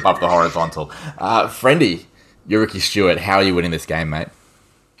outstanding. That is above the horizontal. Friendy, you're Ricky Stuart. How are you winning this game, mate?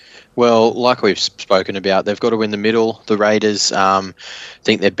 Well, like we've spoken about, they've got to win the middle. The Raiders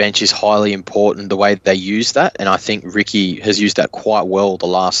think their bench is highly important, the way they use that, and I think Ricky has used that quite well the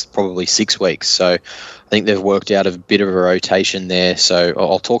last probably 6 weeks. So I think they've worked out a bit of a rotation there. So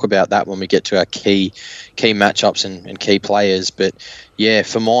I'll talk about that when we get to our key matchups and key players. But yeah,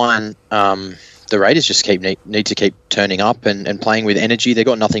 for mine, the Raiders just need to keep turning up and playing with energy. They've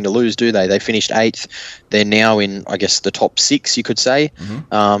got nothing to lose, do they? They finished 8th. They're now in, I guess, the top 6, you could say.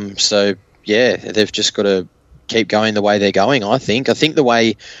 Mm-hmm. So, yeah, they've just got to keep going the way they're going, I think. I think the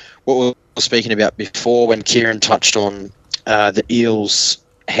way, what we were speaking about before when Kieran touched on the Eels,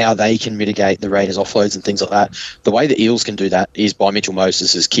 how they can mitigate the Raiders' offloads and things like that. The way the Eels can do that is by Mitchell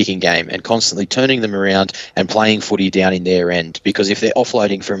Moses' kicking game and constantly turning them around and playing footy down in their end. Because if they're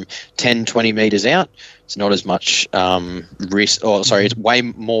offloading from 10, 20 metres out, it's not as much risk. It's way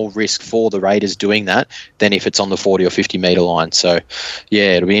more risk for the Raiders doing that than if it's on the 40 or 50 metre line. So,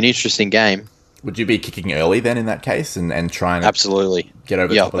 yeah, it'll be an interesting game. Would you be kicking early then in that case and trying to absolutely get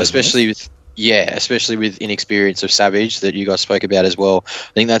over the top of those especially with inexperience of Savage that you guys spoke about as well.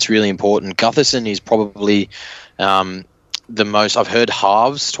 I think that's really important. Gutherson is probably the most... I've heard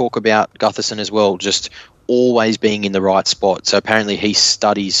halves talk about Gutherson as well, just always being in the right spot. So apparently he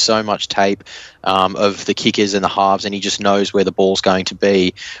studies so much tape of the kickers and the halves, and he just knows where the ball's going to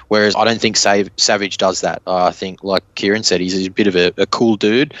be. Whereas I don't think Savage does that. I think, like Kieran said, he's a bit of a cool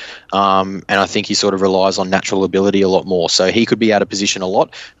dude, and I think he sort of relies on natural ability a lot more. So he could be out of position a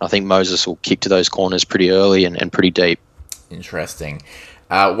lot. I think Moses will kick to those corners pretty early and pretty deep. Interesting.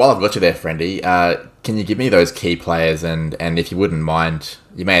 While I've got you there, Friendy, can you give me those key players? And if you wouldn't mind,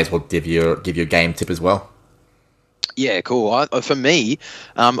 you may as well give your game tip as well. Yeah, cool. For me,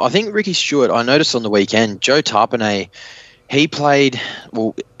 I think Ricky Stewart, I noticed on the weekend, Joe Tarpanay, he played,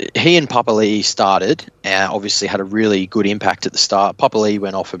 well, he and Papali'i started, obviously had a really good impact at the start. Papali'i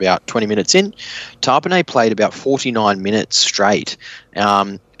went off about 20 minutes in. Tarpanay played about 49 minutes straight.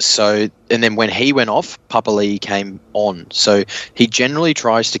 And then when he went off, Papali'i came on. So he generally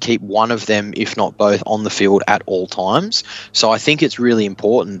tries to keep one of them, if not both, on the field at all times. So I think it's really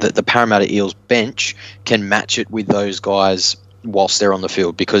important that the Parramatta Eels bench can match it with those guys whilst they're on the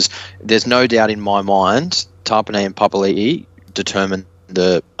field, because there's no doubt in my mind Tarpanay and Papali'i determine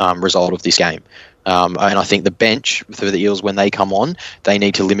the result of this game. And I think the bench for the Eels, when they come on, they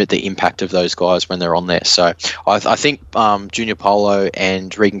need to limit the impact of those guys when they're on there. So I think Junior Polo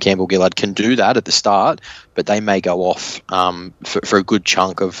and Regan Campbell-Gillard can do that at the start, but they may go off for a good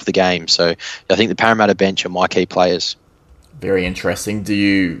chunk of the game. So I think the Parramatta bench are my key players. Very interesting. Do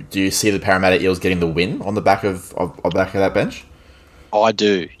you see the Parramatta Eels getting the win on the back of that bench? I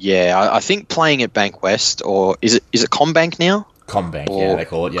do, yeah. I think playing at Bank West, or is it CommBank now? CommBank, yeah, they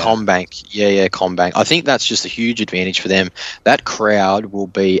call it, yeah. CommBank, yeah, CommBank. I think that's just a huge advantage for them. That crowd will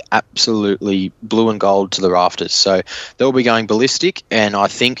be absolutely blue and gold to the rafters. So they'll be going ballistic, and I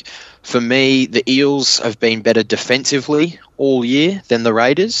think for me, the Eels have been better defensively all year than the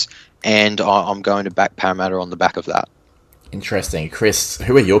Raiders, and I'm going to back Parramatta on the back of that. Interesting. Chris,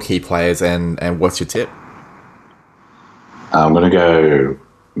 who are your key players, and what's your tip? I'm going to go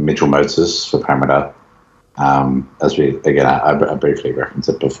Mitchell Moses for Parramatta. As I briefly referenced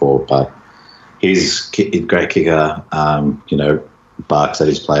it before, but he's a great kicker. Barks at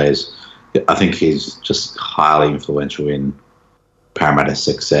his players. I think he's just highly influential in Parramatta's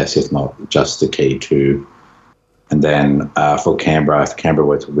success, if not just the key to. And then for Canberra, if Canberra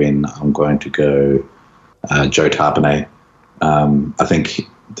were to win, I'm going to go Joe Tarpanay. I think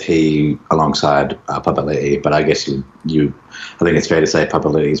he, alongside Papali'i, but I guess I think it's fair to say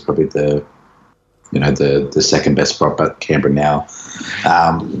Papali'i is probably the second best prop at Canberra now.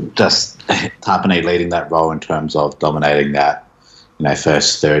 Just Tarpanay leading that role in terms of dominating that,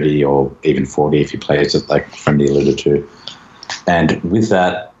 first 30 or even 40 if he plays it, like Friendy alluded to. And with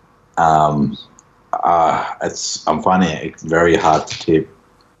that, I'm finding it very hard to tip,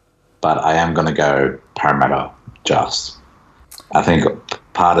 but I am going to go Parramatta just. I think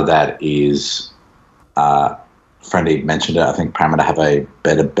part of that is Friendy mentioned it. I think Parramatta have a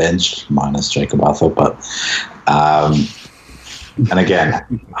better bench, minus Jacob Arthur, but and again,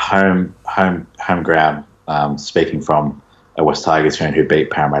 home ground. Speaking from a West Tigers fan who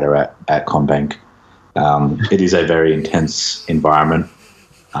beat Parramatta at CommBank, it is a very intense environment.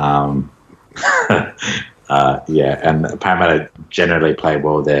 And Parramatta generally play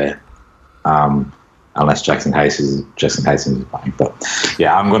well there. Unless Jackson Hastings is playing, but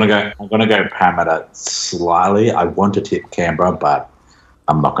yeah, I'm gonna go Parramatta slightly. I want to tip Canberra, but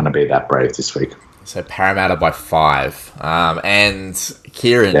I'm not going to be that brave this week. So Parramatta by 5, and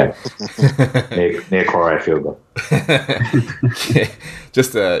Kieran, near Corey field goal.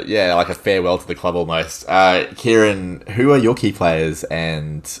 Just like a farewell to the club almost. Kieran, who are your key players,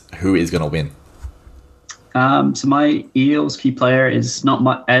 and who is going to win? So my Eels key player is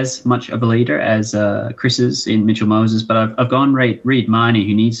not as much of a leader as Chris's in Mitchell Moses, but I've gone Reid Marnie,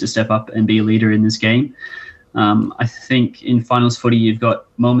 who needs to step up and be a leader in this game. I think in finals footy, you've got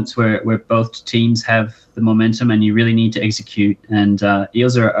moments where both teams have the momentum and you really need to execute. And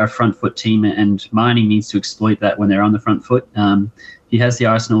Eels are a front foot team, and Marnie needs to exploit that when they're on the front foot. He has the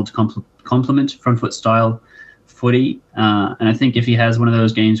arsenal to complement front foot style footy, and I think if he has one of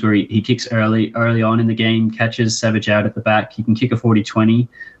those games where he kicks early on in the game, catches Savage out at the back, he can kick a 40-20,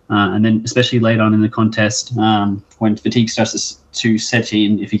 and then especially late on in the contest, when fatigue starts to set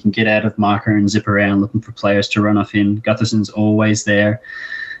in, if he can get out of marker and zip around looking for players to run off him. Gutherson's always there,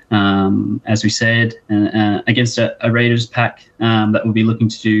 as we said, against a Raiders pack that will be looking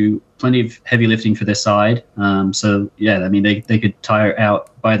to do plenty of heavy lifting for their side. So yeah, I mean, they could tire out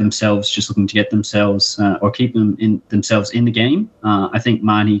by themselves, just looking to get themselves or keep themselves in the game. I think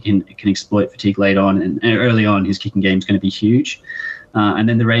Marnie can exploit fatigue late on, and early on his kicking game is going to be huge. And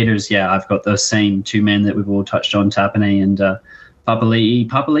then the Raiders, I've got those same two men that we've all touched on, Tarpanay and Papali'i.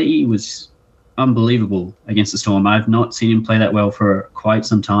 Papali'i was unbelievable against the Storm. I've not seen him play that well for quite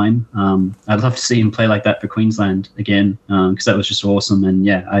some time. I'd love to see him play like that for Queensland again, because that was just awesome. And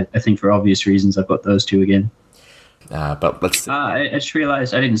I think for obvious reasons, I've got those two again. But let's. I just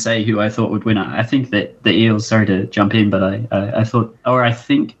realised I didn't say who I thought would win. I think that the Eels. Sorry to jump in, but I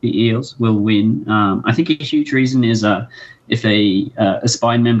think the Eels will win. I think a huge reason is if a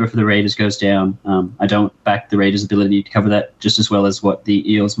spine member for the Raiders goes down, I don't back the Raiders' ability to cover that just as well as what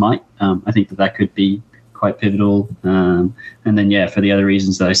the Eels might. I think that could be quite pivotal. And then, for the other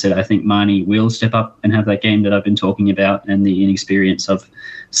reasons that I said, I think Marnie will step up and have that game that I've been talking about, and the inexperience of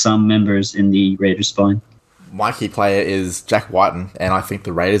some members in the Raiders' spine. My key player is Jack Whiten, and I think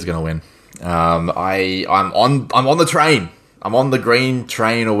the Raiders are going to win. I'm on the train. I'm on the green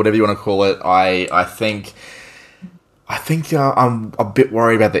train, or whatever you want to call it. I think I'm a bit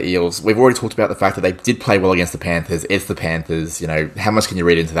worried about the Eels. We've already talked about the fact that they did play well against the Panthers. It's the Panthers. How much can you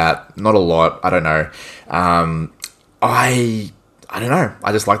read into that? Not a lot. I don't know. I don't know.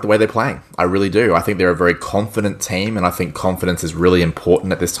 I just like the way they're playing. I really do. I think they're a very confident team, and I think confidence is really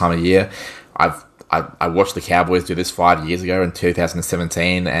important at this time of year. I watched the Cowboys do this 5 years ago in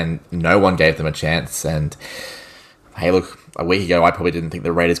 2017, and no one gave them a chance. And hey, look, a week ago I probably didn't think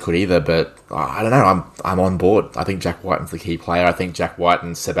the Raiders could either, but I don't know. I'm on board. I think Jack Whiten's the key player. I think Jack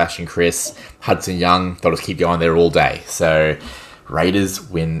Whiten, Sebastian Kris, Hudson Young, they'll just keep going there all day. So Raiders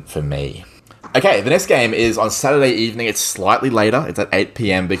win for me. Okay, the next game is on Saturday evening. It's slightly later. It's at 8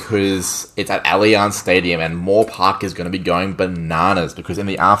 p.m. because it's at Allianz Stadium, and Moore Park is going to be going bananas because in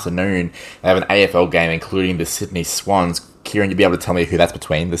the afternoon they have an AFL game including the Sydney Swans. Kieran, you'll be able to tell me who that's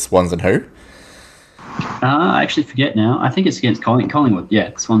between, the Swans and who? I actually forget now. I think it's against Collingwood.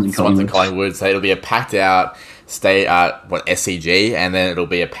 Yeah, Swans and Collingwood. So it'll be a packed out SCG, and then it'll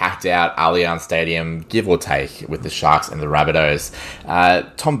be a packed out Allianz Stadium, give or take, with the Sharks and the Rabbitohs.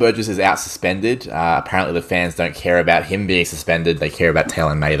 Tom Burgess is out suspended. Apparently the fans don't care about him being suspended. They care about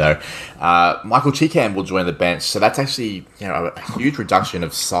Taylor May, though. Michael Cheekham will join the bench, so that's actually a huge reduction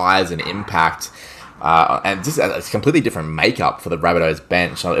of size and impact. And just a completely different makeup for the Rabbitohs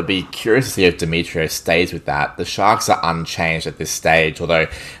bench. So it'd be curious to see if Demetriou stays with that. The Sharks are unchanged at this stage, although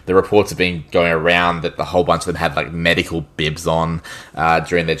the reports have been going around that the whole bunch of them had like medical bibs on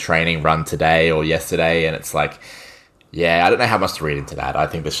during their training run today or yesterday, and it's like, I don't know how much to read into that. I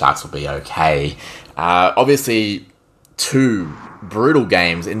think the Sharks will be okay. Obviously, two brutal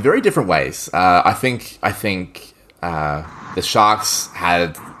games in very different ways. I think the Sharks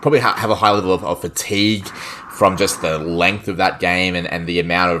probably have a high level of fatigue from just the length of that game and the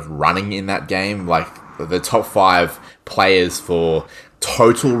amount of running in that game. Like the top 5 players for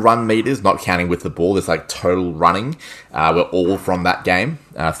total run meters, not counting with the ball, there's like total running, were all from that game.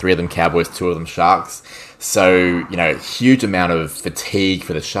 3 of them Cowboys, 2 of them Sharks. So, huge amount of fatigue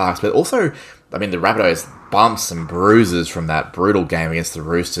for the Sharks, but also, the Rabbitohs bumps and bruises from that brutal game against the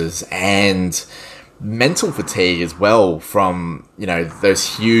Roosters, and mental fatigue as well from,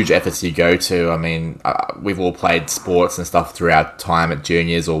 those huge efforts you go to. We've all played sports and stuff through our time at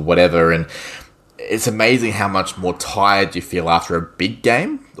juniors or whatever, and it's amazing how much more tired you feel after a big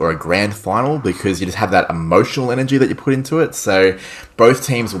game or a grand final because you just have that emotional energy that you put into it. So both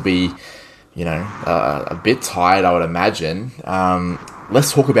teams will be, a bit tired, I would imagine.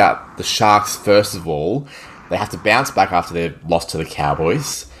 Let's talk about the Sharks first of all. They have to bounce back after their loss to the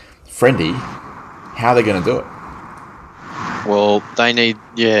Cowboys. Friendy, how are they going to do it? Well, they need,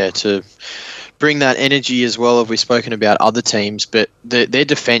 to bring that energy as well. Have we spoken about other teams? But their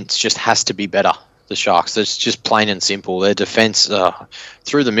defense just has to be better, the Sharks. It's just plain and simple. Their defense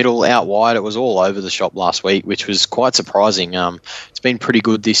through the middle, out wide, it was all over the shop last week, which was quite surprising. It's been pretty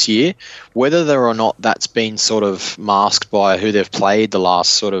good this year. Whether or not that's been sort of masked by who they've played the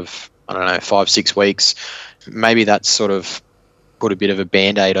last sort of, 5-6 weeks, maybe that's sort of put a bit of a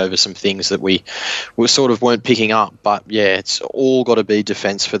Band-Aid over some things that we sort of weren't picking up. But it's all got to be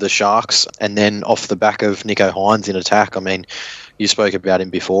defence for the Sharks. And then off the back of Nicho Hynes in attack, you spoke about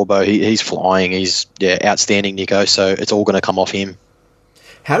him before, Bo. He's flying. He's outstanding, Nicho. So it's all going to come off him.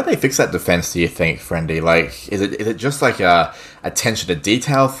 How do they fix that defence, do you think, Friendy? Like, is it just like a attention to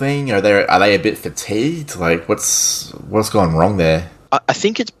detail thing? Are they a bit fatigued? Like, what's gone wrong there? I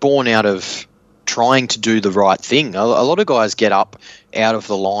think it's born out of trying to do the right thing. A lot of guys get up out of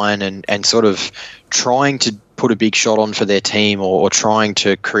the line and sort of trying to put a big shot on for their team or trying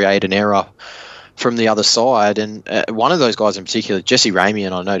to create an error from the other side. And one of those guys in particular, Jesse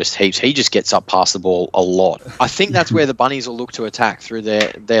Ramian, I noticed heaps, he just gets up past the ball a lot. I think that's where the Bunnies will look to attack through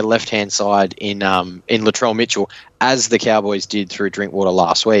their left-hand side in Latrell Mitchell, as the Cowboys did through Drinkwater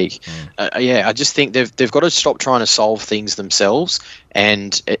last week. I just think they've got to stop trying to solve things themselves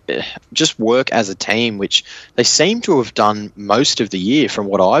and just work as a team, which they seem to have done most of the year from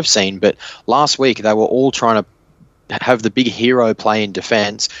what I've seen. But last week they were all trying to have the big hero play in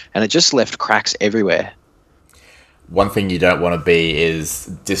defence, and it just left cracks everywhere. One thing you don't want to be is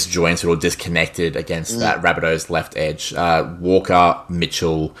disjointed or disconnected against that Rabbitohs left edge. Walker,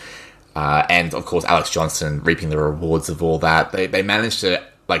 Mitchell, and of course Alex Johnston reaping the rewards of all that. They managed to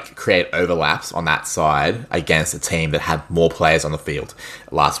create overlaps on that side against a team that had more players on the field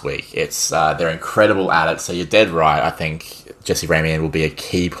last week. It's they're incredible at it. So you're dead right. I think Jesse Ramien will be a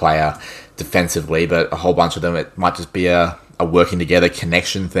key player defensively, but a whole bunch of them, it might just be a working together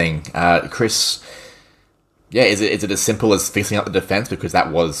connection thing. Chris, yeah, is it as simple as fixing up the defense, because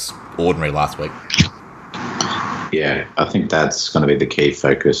that was ordinary last week? Yeah, I think that's going to be the key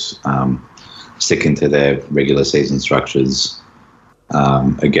focus. Sticking to their regular season structures.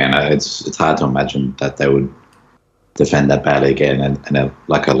 Again, it's hard to imagine that they would defend that badly again, and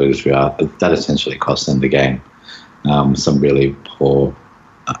like I alluded to, that essentially cost them the game. Some really poor,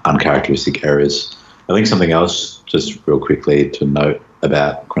 uncharacteristic errors. I think something else, just real quickly to note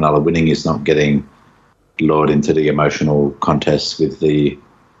about Cronulla winning, is not getting lured into the emotional contest with the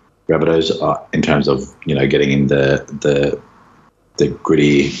Rabbitohs in terms of getting in the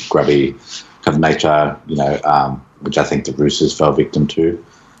gritty, grubby kind of nature, which I think the Roosters fell victim to.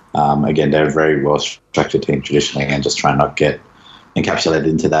 Again, they're a very well-structured team traditionally, and just try and not get encapsulated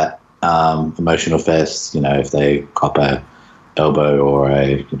into that emotional fest. If they cop a elbow or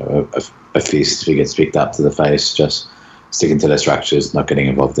a fist, if it gets picked up to the face, just sticking to their structures, not getting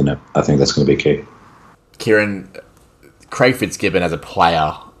involved in it. I think that's going to be key. Kieran, Craig Fitzgibbon as a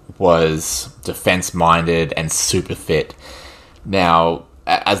player was defence-minded and super fit. Now,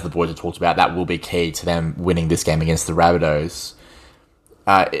 as the boys have talked about, that will be key to them winning this game against the Rabbitohs.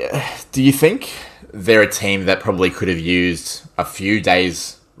 Do you think they're a team that probably could have used a few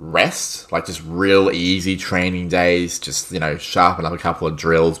days rest, like just real easy training days, just sharpen up a couple of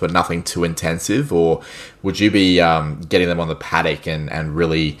drills, but nothing too intensive? Or would you be getting them on the paddock and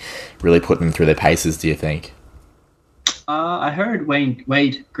really putting them through their paces, do you think? I heard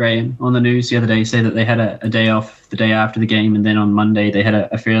Wade Graham on the news the other day say that they had a day off the day after the game, and then on Monday they had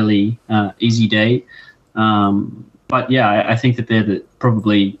a fairly easy day. But yeah, I think that they're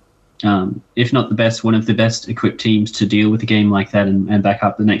probably, if not the best, one of the best equipped teams to deal with a game like that and back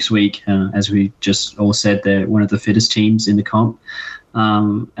up the next week. As we just all said, they're one of the fittest teams in the comp.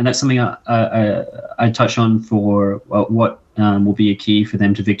 And that's something I touch on for what will be a key for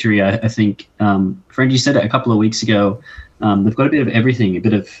them to victory. I think, friend, you said it a couple of weeks ago, they've got a bit of everything.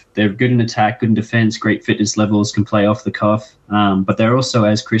 They're good in attack, good in defense, great fitness levels, can play off the cuff. But they're also,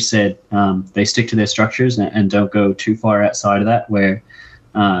 as Chris said, they stick to their structures and don't go too far outside of that, where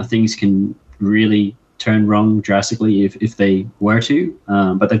things can really turn wrong drastically if they were to.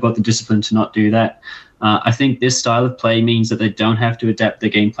 But they've got the discipline to not do that. I think this style of play means that they don't have to adapt their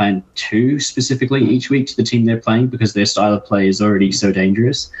game plan too specifically each week to the team they're playing, because their style of play is already so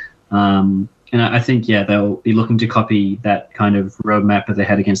dangerous. And I think, they'll be looking to copy that kind of roadmap that they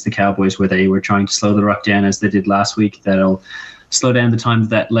had against the Cowboys, where they were trying to slow the ruck down as they did last week. That'll slow down the time of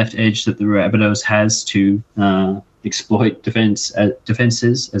that left edge that the Rabbitohs has to exploit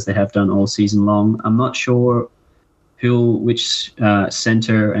defenses, as they have done all season long. I'm not sure which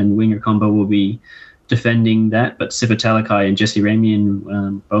center and winger combo will be defending that, but Sifa Talakai and Jesse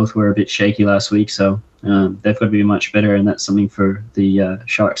Ramien both were a bit shaky last week, so they've got to be much better, and that's something for the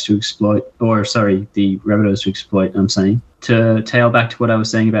Sharks to exploit, the Rabbitohs to exploit, I'm saying. To tail back to what I was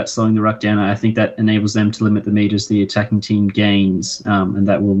saying about slowing the ruck down, I think that enables them to limit the meters the attacking team gains, and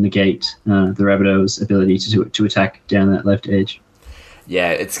that will negate the Rabbitohs' ability to attack down that left edge.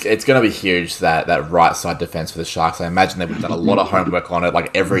 Yeah, it's going to be huge, that right side defense for the Sharks. I imagine they've done a lot of homework on it,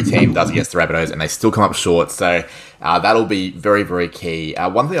 like every team does against the Rabbitohs, and they still come up short. So that'll be very, very key.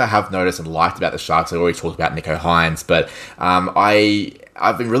 One thing I have noticed and liked about the Sharks, I already talked about Nicho Hynes, but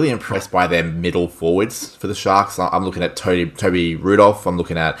I've been really impressed by their middle forwards for the Sharks. I'm looking at Toby Rudolph. I'm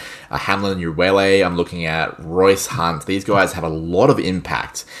looking at Hamlin Uwele. I'm looking at Royce Hunt. These guys have a lot of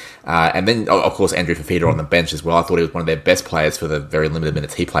impact. And then, of course, Andrew Fafita on the bench as well. I thought he was one of their best players for the very limited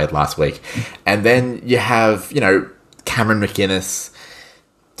minutes he played last week. And then you have, Cameron McInnes,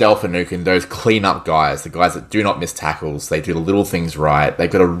 Del Finucane, those clean-up guys, the guys that do not miss tackles. They do the little things right. They've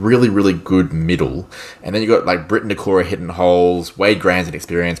got a really, really good middle. And then you've got, Britton Nakora hitting holes. Wade Graham's an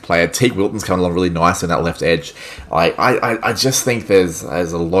experienced player. Teague Wilton's coming along really nice on that left edge. I just think there's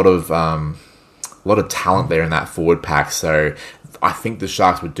a lot of talent there in that forward pack. So I think the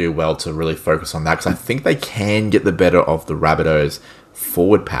Sharks would do well to really focus on that, because I think they can get the better of the Rabbitohs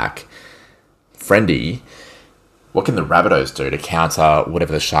forward pack. Friendy, what can the Rabbitohs do to counter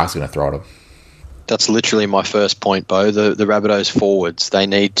whatever the Sharks are going to throw at them? That's literally my first point, Bo. The Rabbitohs forwards, they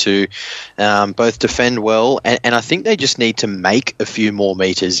need to both defend well, and I think they just need to make a few more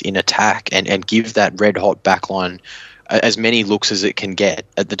meters in attack and give that red-hot backline as many looks as it can get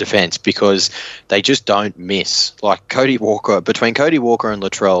at the defence, because they just don't miss. Like between Cody Walker and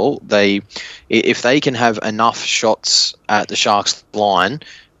Latrell, if they can have enough shots at the Sharks line,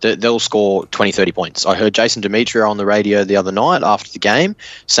 they'll score 20, 30 points. I heard Jason Demetriou on the radio the other night after the game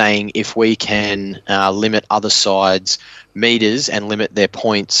saying if we can limit other sides' meters and limit their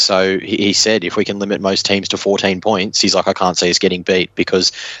points. So he said if we can limit most teams to 14 points, he's like, I can't see us getting beat,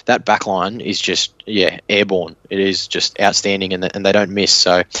 because that back line is just, airborne. It is just outstanding, and they don't miss.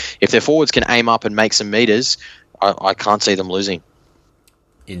 So if their forwards can aim up and make some meters, I can't see them losing.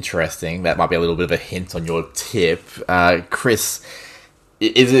 Interesting. That might be a little bit of a hint on your tip. Chris,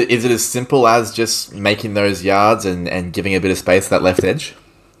 is it as simple as just making those yards and giving a bit of space to that left edge?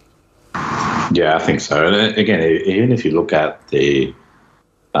 Yeah, I think so. And again, even if you look at the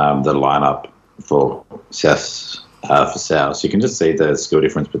lineup for South, you can just see the skill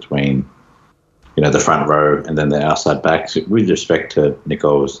difference between the front row and then the outside backs. With respect to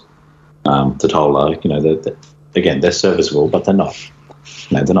Nichols, Totola, again, they're serviceable, but they're not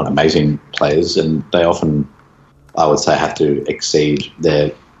amazing players, and they often, I would say, have to exceed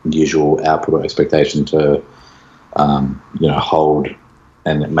their usual output or expectation to, hold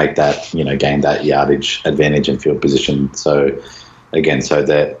and make that, gain that yardage advantage in field position. So, again,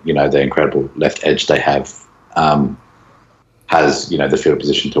 the incredible left edge they have has, the field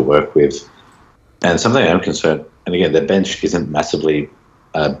position to work with. And something I'm concerned, and again, their bench isn't massively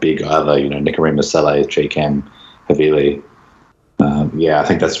big either. Nikorima, Saleh, Chikam, Havili. I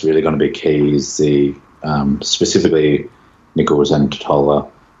think that's really going to be key, is the specifically Nichols and Totola.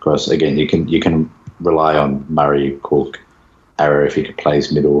 Of course, again, you can rely on Murray, Cook, Arrow if he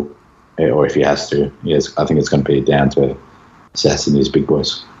plays middle, or if he has to. Yes, I think it's going to be down to Sass and these big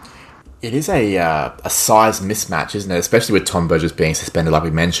boys. It is a size mismatch, isn't it? Especially with Tom Burgess being suspended, like we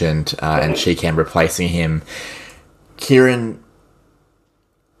mentioned, and Chikam replacing him. Kieran,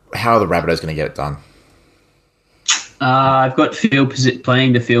 how are the Rabbitohs going to get it done? I've got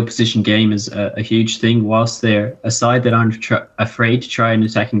playing the field position game is a huge thing. Whilst they're a side that aren't afraid to try an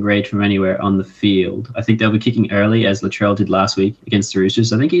attacking grade from anywhere on the field, I think they'll be kicking early, as Latrell did last week against the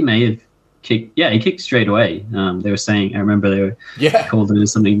Roosters. I think he may have kicked. Yeah, he kicked straight away. They were saying, I remember they were called it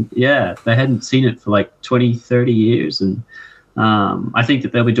as something. Yeah, they hadn't seen it for like 20, 30 years. And I think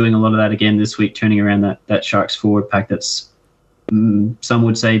that they'll be doing a lot of that again this week, turning around that Sharks forward pack that's, some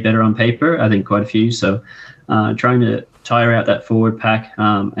would say, better on paper. I think quite a few. So trying to tire out that forward pack.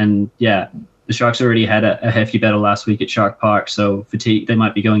 The Sharks already had a hefty battle last week at Shark Park. So fatigue, they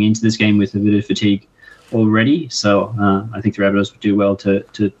might be going into this game with a bit of fatigue already. So I think the Rabbitohs would do well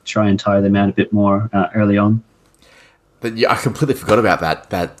to try and tire them out a bit more early on. But yeah, I completely forgot about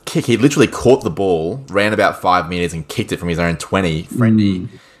that kick. He literally caught the ball, ran about 5 meters, and kicked it from his own 20. Friendly.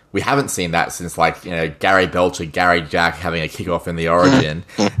 We haven't seen that since, Gary Belcher, Gary Jack having a kickoff in the Origin.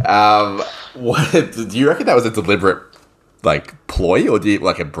 Do you reckon that was a deliberate, ploy, or do you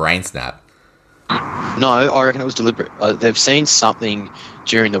a brain snap? No, I reckon it was deliberate. They've seen something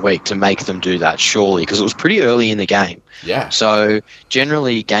during the week to make them do that, surely, because it was pretty early in the game. Yeah. So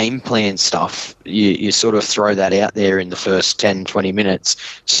generally game plan stuff, you sort of throw that out there in the first 10, 20 minutes.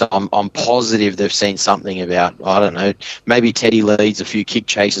 So I'm positive they've seen something about, I don't know, maybe Teddy leads a few kick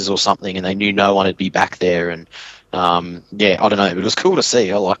chases or something and they knew no one would be back there. And I don't know, but it was cool to see.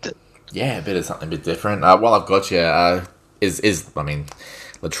 I liked it. Yeah, a bit of something a bit different. While I've got you,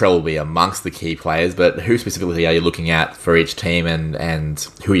 Latrell will be amongst the key players, but who specifically are you looking at for each team, and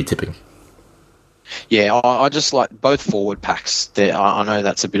who are you tipping? Yeah, I just like both forward packs. I know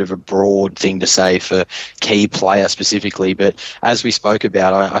that's a bit of a broad thing to say for key player specifically, but as we spoke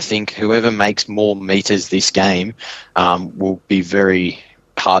about, I think whoever makes more meters this game will be very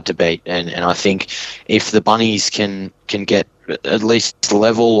hard to beat. And I think if the Bunnies can get at least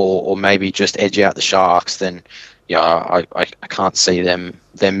level or maybe just edge out the Sharks, then I can't see them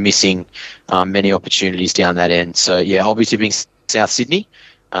missing many opportunities down that end. So, I'll be tipping South Sydney.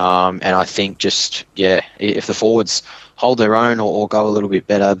 And I think if the forwards hold their own or go a little bit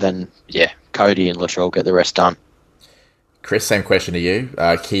better, then, Cody and Latrell get the rest done. Chris, same question to you.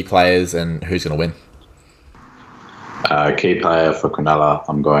 Key players and who's going to win? Key player for Cronulla,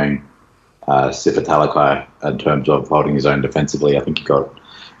 I'm going Sifa Talakai in terms of holding his own defensively. I think he got...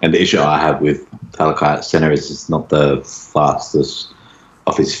 And the issue I have with Talakai at centre is it's not the fastest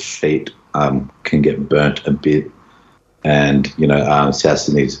off his feet, can get burnt a bit. And, South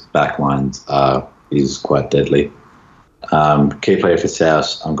Sydney's back lines is quite deadly. Key player for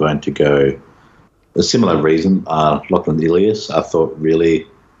South, I'm going to go a similar reason. Lachlan Ilias, I thought, really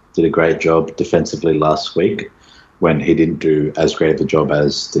did a great job defensively last week when he didn't do as great of a job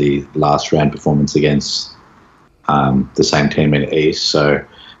as the last round performance against the same team in the East. So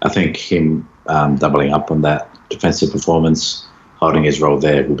I think him doubling up on that defensive performance, holding his role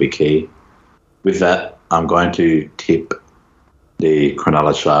there will be key. With that, I'm going to tip the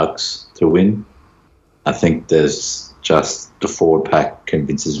Cronulla Sharks to win. I think there's just the forward pack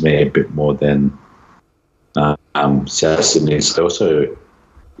convinces me a bit more than South Sydney's. I also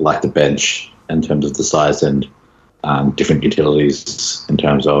like the bench in terms of the size and different utilities in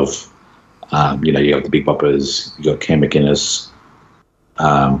terms of, you have the big boppers, you got Cam McInnes,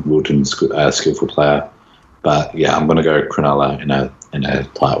 Wilton's a skillful player. But yeah, I'm going to go Cronulla in a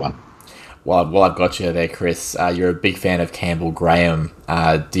tight one. Well, I've got you there, Chris. You're a big fan of Campbell Graham.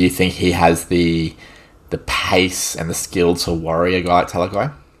 Do you think he has the pace and the skill to worry a guy like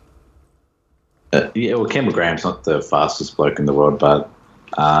Talakai? Yeah, well, Campbell Graham's not the fastest bloke in the world, but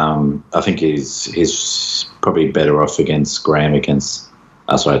I think he's probably better off against Graham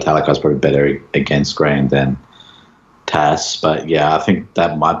Talakai's probably better against Graham than Tass. But yeah, I think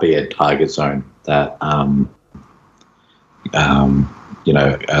that might be a target zone that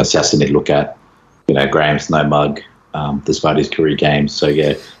South Sydney look at. Graham's no mug despite his career games. So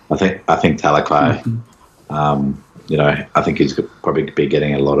yeah, I think Talakai. I think he's probably be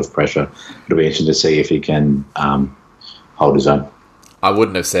getting a lot of pressure. It'll be interesting to see if he can hold his own. I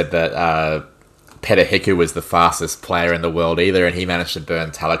wouldn't have said that Peter Hiku was the fastest player in the world either, and he managed to burn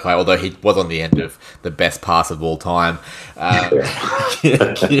Talakai, although he was on the end of the best pass of all time.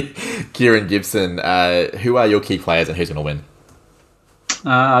 Kieran Gibson, who are your key players and who's going to win?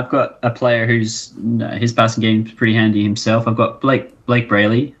 I've got a player who's his passing game is pretty handy himself. I've got Blake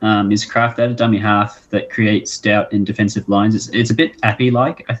Brayley. He's a craft out of dummy half that creates doubt in defensive lines. It's a bit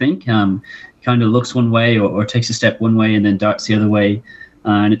Appy-like, I think. Kind of looks one way or takes a step one way and then darts the other way.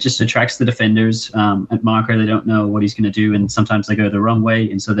 And it just attracts the defenders. At marker, they don't know what he's going to do, and sometimes they go the wrong way,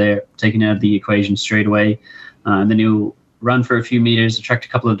 and so they're taken out of the equation straight away. And then he'll run for a few meters, attract a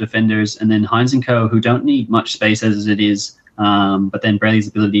couple of defenders, and then Hines and Co., who don't need much space as it is, but then Brayley's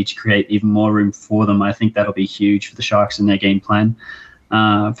ability to create even more room for them, I think that'll be huge for the Sharks in their game plan.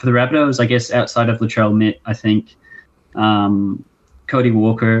 For the Rabbitohs, I guess outside of Latrell Mitt, I think Cody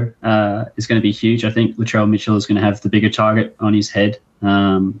Walker is going to be huge. I think Latrell Mitchell is going to have the bigger target on his head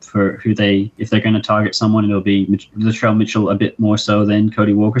for if they're going to target someone, it'll be Latrell Mitchell a bit more so than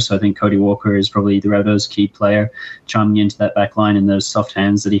Cody Walker. So I think Cody Walker is probably the Rabbitohs' key player, charming into that back line and those soft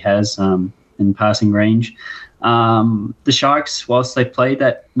hands that he has in passing range. The Sharks, whilst they played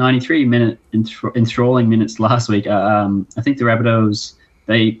that 93-minute enthralling minutes last week, I think the Rabbitohs,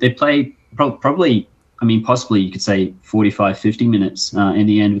 they play probably, possibly you could say 45, 50 minutes in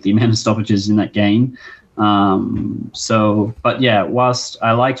the end with the amount of stoppages in that game. But yeah, whilst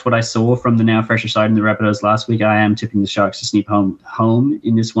I liked what I saw from the now fresher side in the Rabbitohs last week, I am tipping the Sharks to sneak home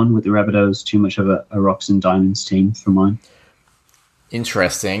in this one with the Rabbitohs too much of a rocks and diamonds team for mine.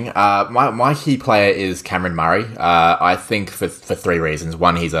 Interesting. My key player is Cameron Murray. I think for three reasons.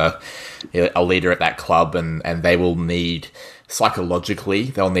 One, he's a leader at that club, and they will need, psychologically,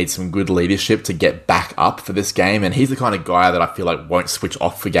 they'll need some good leadership to get back up for this game. And he's the kind of guy that I feel like won't switch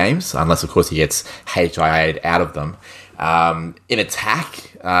off for games, unless, of course, he gets HIA'd out of them. In attack,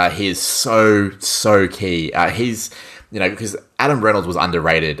 he is so key. He's, because Adam Reynolds was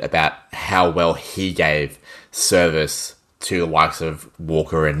underrated about how well he gave service to the likes of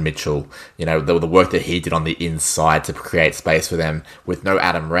Walker and Mitchell, the work that he did on the inside to create space for them. With no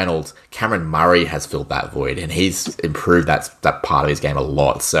Adam Reynolds, Cameron Murray has filled that void, and he's improved that part of his game a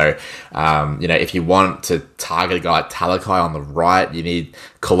lot. So, if you want to target a guy like Talakai on the right, you need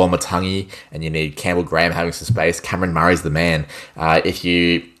Kolomatangi and you need Campbell Graham having some space. Cameron Murray's the man. If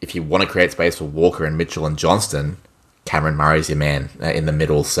you want to create space for Walker and Mitchell and Johnston, Cameron Murray's your man in the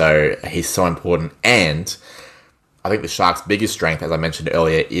middle. So he's so important. And I think the Sharks' biggest strength, as I mentioned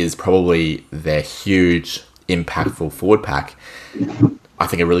earlier, is probably their huge, impactful forward pack. I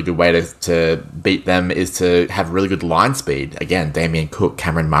think a really good way to beat them is to have really good line speed. Again, Damien Cook,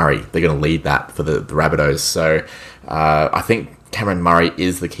 Cameron Murray, they're going to lead that for the Rabbitohs. So I think Cameron Murray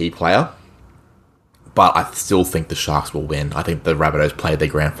is the key player, but I still think the Sharks will win. I think the Rabbitohs played their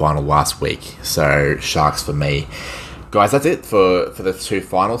grand final last week, so Sharks for me. Guys, that's it for the two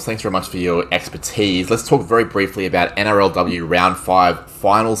finals. Thanks very much for your expertise. Let's talk very briefly about NRLW Round 5.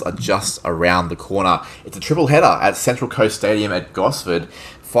 Finals are just around the corner. It's a triple header at Central Coast Stadium at Gosford.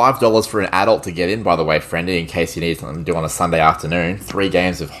 $5 for an adult to get in, by the way, friendy, in case you need something to do on a Sunday afternoon. 3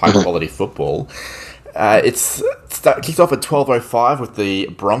 games of high-quality football. It's kicked off at 12:05 with the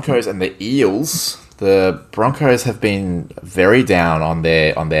Broncos and the Eels. The Broncos have been very down on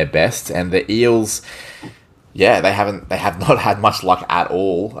their best, and the Eels Yeah, they have not had much luck at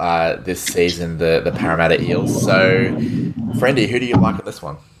all this season, the Parramatta Eels. So, Friendy, who do you like at this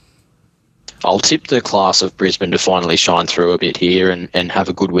one? I'll tip the class of Brisbane to finally shine through a bit here and have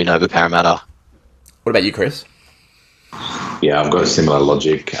a good win over Parramatta. What about you, Chris? Yeah, I've got a similar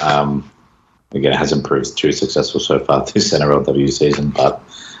logic. Again, it hasn't proved too successful so far this NRLW season, but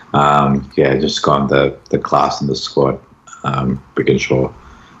just gone the class and the squad. Pretty sure.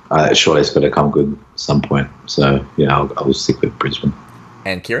 Surely it's got to come good at some point. So, yeah, I'll stick with Brisbane.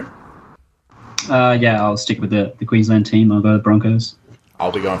 And Kieran? I'll stick with the Queensland team. I'll go the Broncos.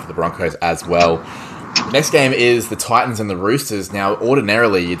 I'll be going for the Broncos as well. Next game is the Titans and the Roosters. Now,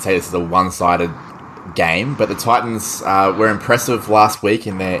 ordinarily, you'd say this is a one-sided game, but the Titans were impressive last week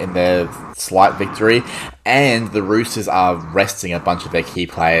in their slight victory, and the Roosters are resting a bunch of their key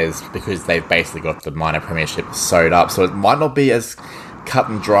players because they've basically got the minor premiership sewed up. So it might not be as cut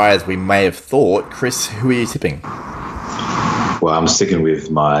and dry as we may have thought. Chris, who are you tipping? Well, I'm sticking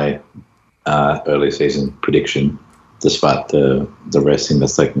with my early season prediction, despite the resting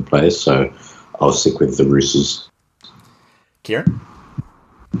that's taking place. So I'll stick with the Roosters. Kieran?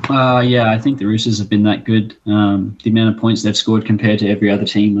 I think the Roosters have been that good. The amount of points they've scored compared to every other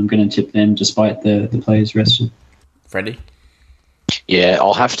team, I'm going to tip them despite the players rested. Friendy? Yeah,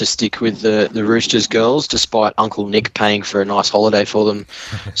 I'll have to stick with the Roosters girls, despite Uncle Nick paying for a nice holiday for them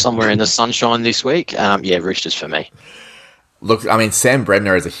somewhere in the sunshine this week. Roosters for me. Look, I mean, Sam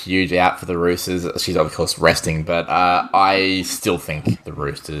Bremner is a huge out for the Roosters. She's, of course, resting, but I still think the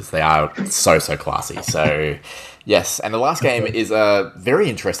Roosters, they are so classy. So, yes. And the last game is a very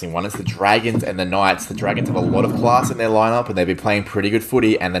interesting one. It's the Dragons and the Knights. The Dragons have a lot of class in their lineup, and they've been playing pretty good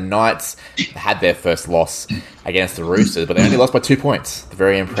footy, and the Knights had their first loss against the Roosters, but they only lost by 2 points.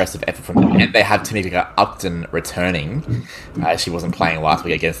 Very impressive effort from them. And they have Tamika Upton returning. She wasn't playing last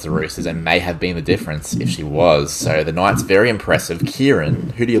week against the Roosters and may have been the difference if she was. So the Knights, very impressive.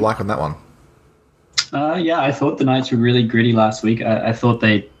 Kieran, who do you like on that one? I thought the Knights were really gritty last week. I thought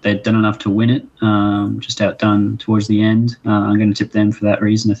they'd done enough to win it, just outdone towards the end. I'm going to tip them for that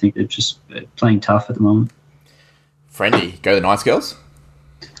reason. I think they're just playing tough at the moment. Friendy, go the Knights girls?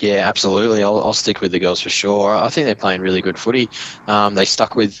 Yeah, absolutely. I'll stick with the girls for sure. I think they're playing really good footy. They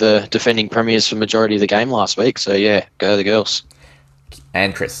stuck with the defending premiers for the majority of the game last week. So, yeah, go the girls.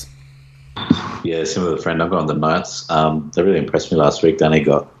 And Chris? Yeah, similar to the friend. I've gone the Knights. They really impressed me last week. They only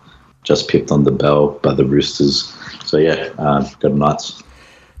got just pipped on the bell by the Roosters. So, go the Knights.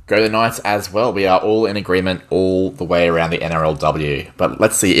 Go the Knights as well. We are all in agreement all the way around the NRLW. But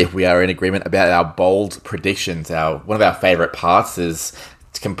let's see if we are in agreement about our bold predictions. One of our favourite parts is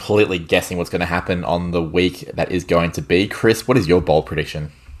completely guessing what's going to happen on the week that is going to be. Chris, what is your bold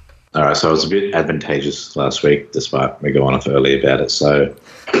prediction? All right, so I was a bit advantageous last week, despite me going off early about it. So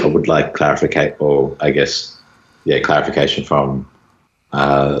I would like clarification from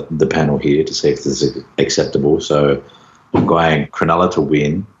the panel here to see if this is acceptable. So I'm going Cronulla to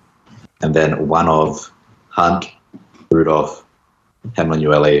win, and then one of Hunt, Rudolph,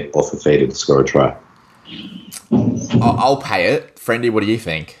 Hamlin-Uele, or Fafita to score a try. I'll pay it. Friendy, what do you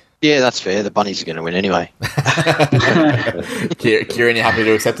think? Yeah, that's fair. The Bunnies are going to win anyway. Kieran, you happy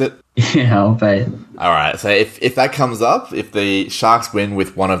to accept it? Yeah, I'll pay it. All right, so if that comes up, if the Sharks win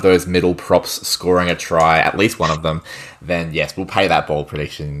with one of those middle props scoring a try, at least one of them, then yes, we'll pay that bold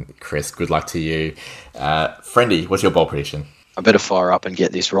prediction, Chris. Good luck to you. Friendy, what's your bold prediction? I better fire up and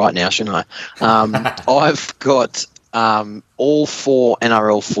get this right now, shouldn't I? I've got all 4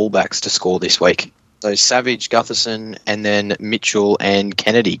 NRL fullbacks to score this week. So Savage, Gutherson, and then Mitchell and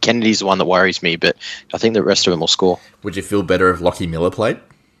Kennedy. Kennedy's the one that worries me, but I think the rest of them will score. Would you feel better if Lockie Miller played?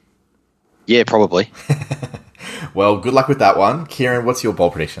 Yeah, probably. Well, good luck with that one. Kieran, what's your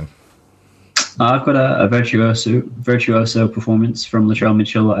bold prediction? I've got a virtuoso performance from Latrell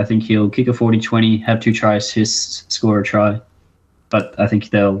Mitchell. I think he'll kick a 40-20, have 2 try assists, score a try. But I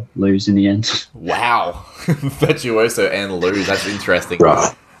think they'll lose in the end. Wow. Virtuoso and lose. That's interesting.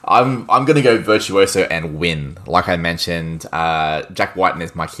 Right. I'm going to go virtuoso and win. Like I mentioned, Jack Whiten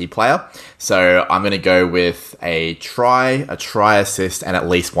is my key player. So I'm going to go with a try assist, and at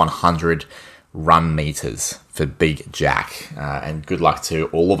least 100 run meters for Big Jack. And good luck to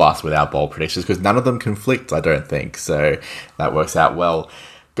all of us with our bold predictions, because none of them conflict, I don't think. So that works out well.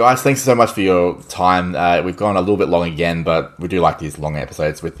 Guys, thanks so much for your time. We've gone a little bit long again, but we do like these long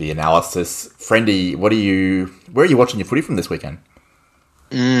episodes with the analysis. Friendy, where are you watching your footy from this weekend?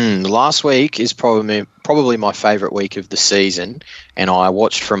 Last week is probably my favourite week of the season, and I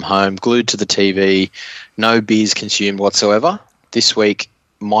watched from home, glued to the TV, no beers consumed whatsoever. This week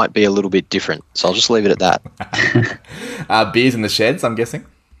might be a little bit different, so I'll just leave it at that. Beers in the sheds, I'm guessing?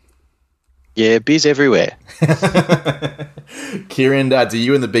 Yeah, beers everywhere. Kieran, do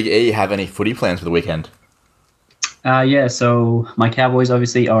you and the Big E have any footy plans for the weekend? Yeah, so my Cowboys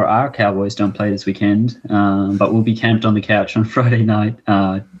obviously, or our Cowboys don't play this weekend, but we'll be camped on the couch on Friday night.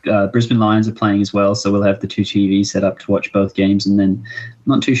 Brisbane Lions are playing as well, so we'll have the 2 TVs set up to watch both games, and then I'm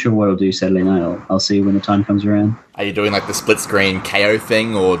not too sure what I'll do Saturday night. I'll see when the time comes around. Are you doing like the split screen KO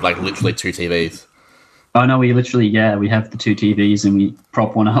thing, or like literally 2 TVs? Oh no, we literally, we have the 2 TVs and we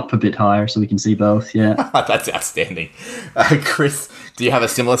prop one up a bit higher so we can see both, yeah. That's outstanding. Chris, do you have a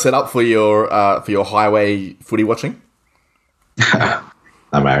similar setup for your highway footy watching? I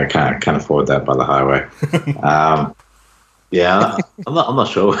mean, I can't afford that by the highway. Yeah, I'm not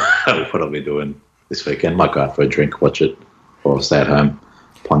sure what I'll be doing this weekend. Might go out for a drink, watch it, or stay at home,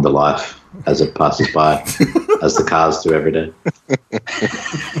 ponder life as it passes by, as the cars do every day.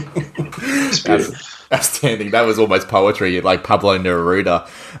 It's beautiful. Outstanding. That was almost poetry, like Pablo Neruda.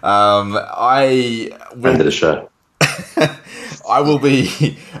 End of the show. I will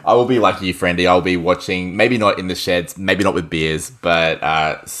be like you, Friendy. I'll be watching, maybe not in the sheds, maybe not with beers,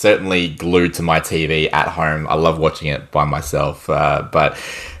 but certainly glued to my TV at home. I love watching it by myself. But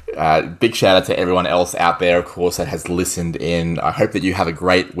big shout out to everyone else out there, of course, that has listened in. I hope that you have a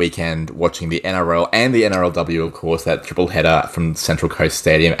great weekend watching the NRL and the NRLW, of course, that triple header from Central Coast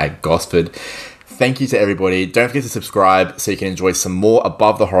Stadium at Gosford. Thank you to everybody. Don't forget to subscribe so you can enjoy some more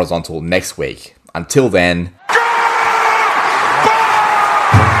Above the Horizontal next week. Until then...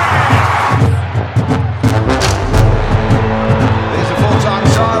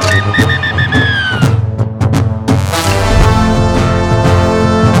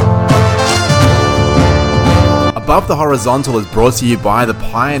 Above the Horizontal is brought to you by the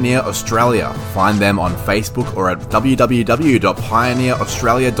Pioneer Australia. Find them on Facebook or at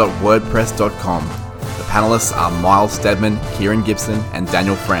www.pioneeraustralia.wordpress.com. The panelists are Miles Steadman, Kieran Gibson and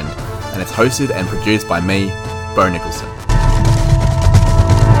Daniel Friend, and it's hosted and produced by me, Bo Nicholson.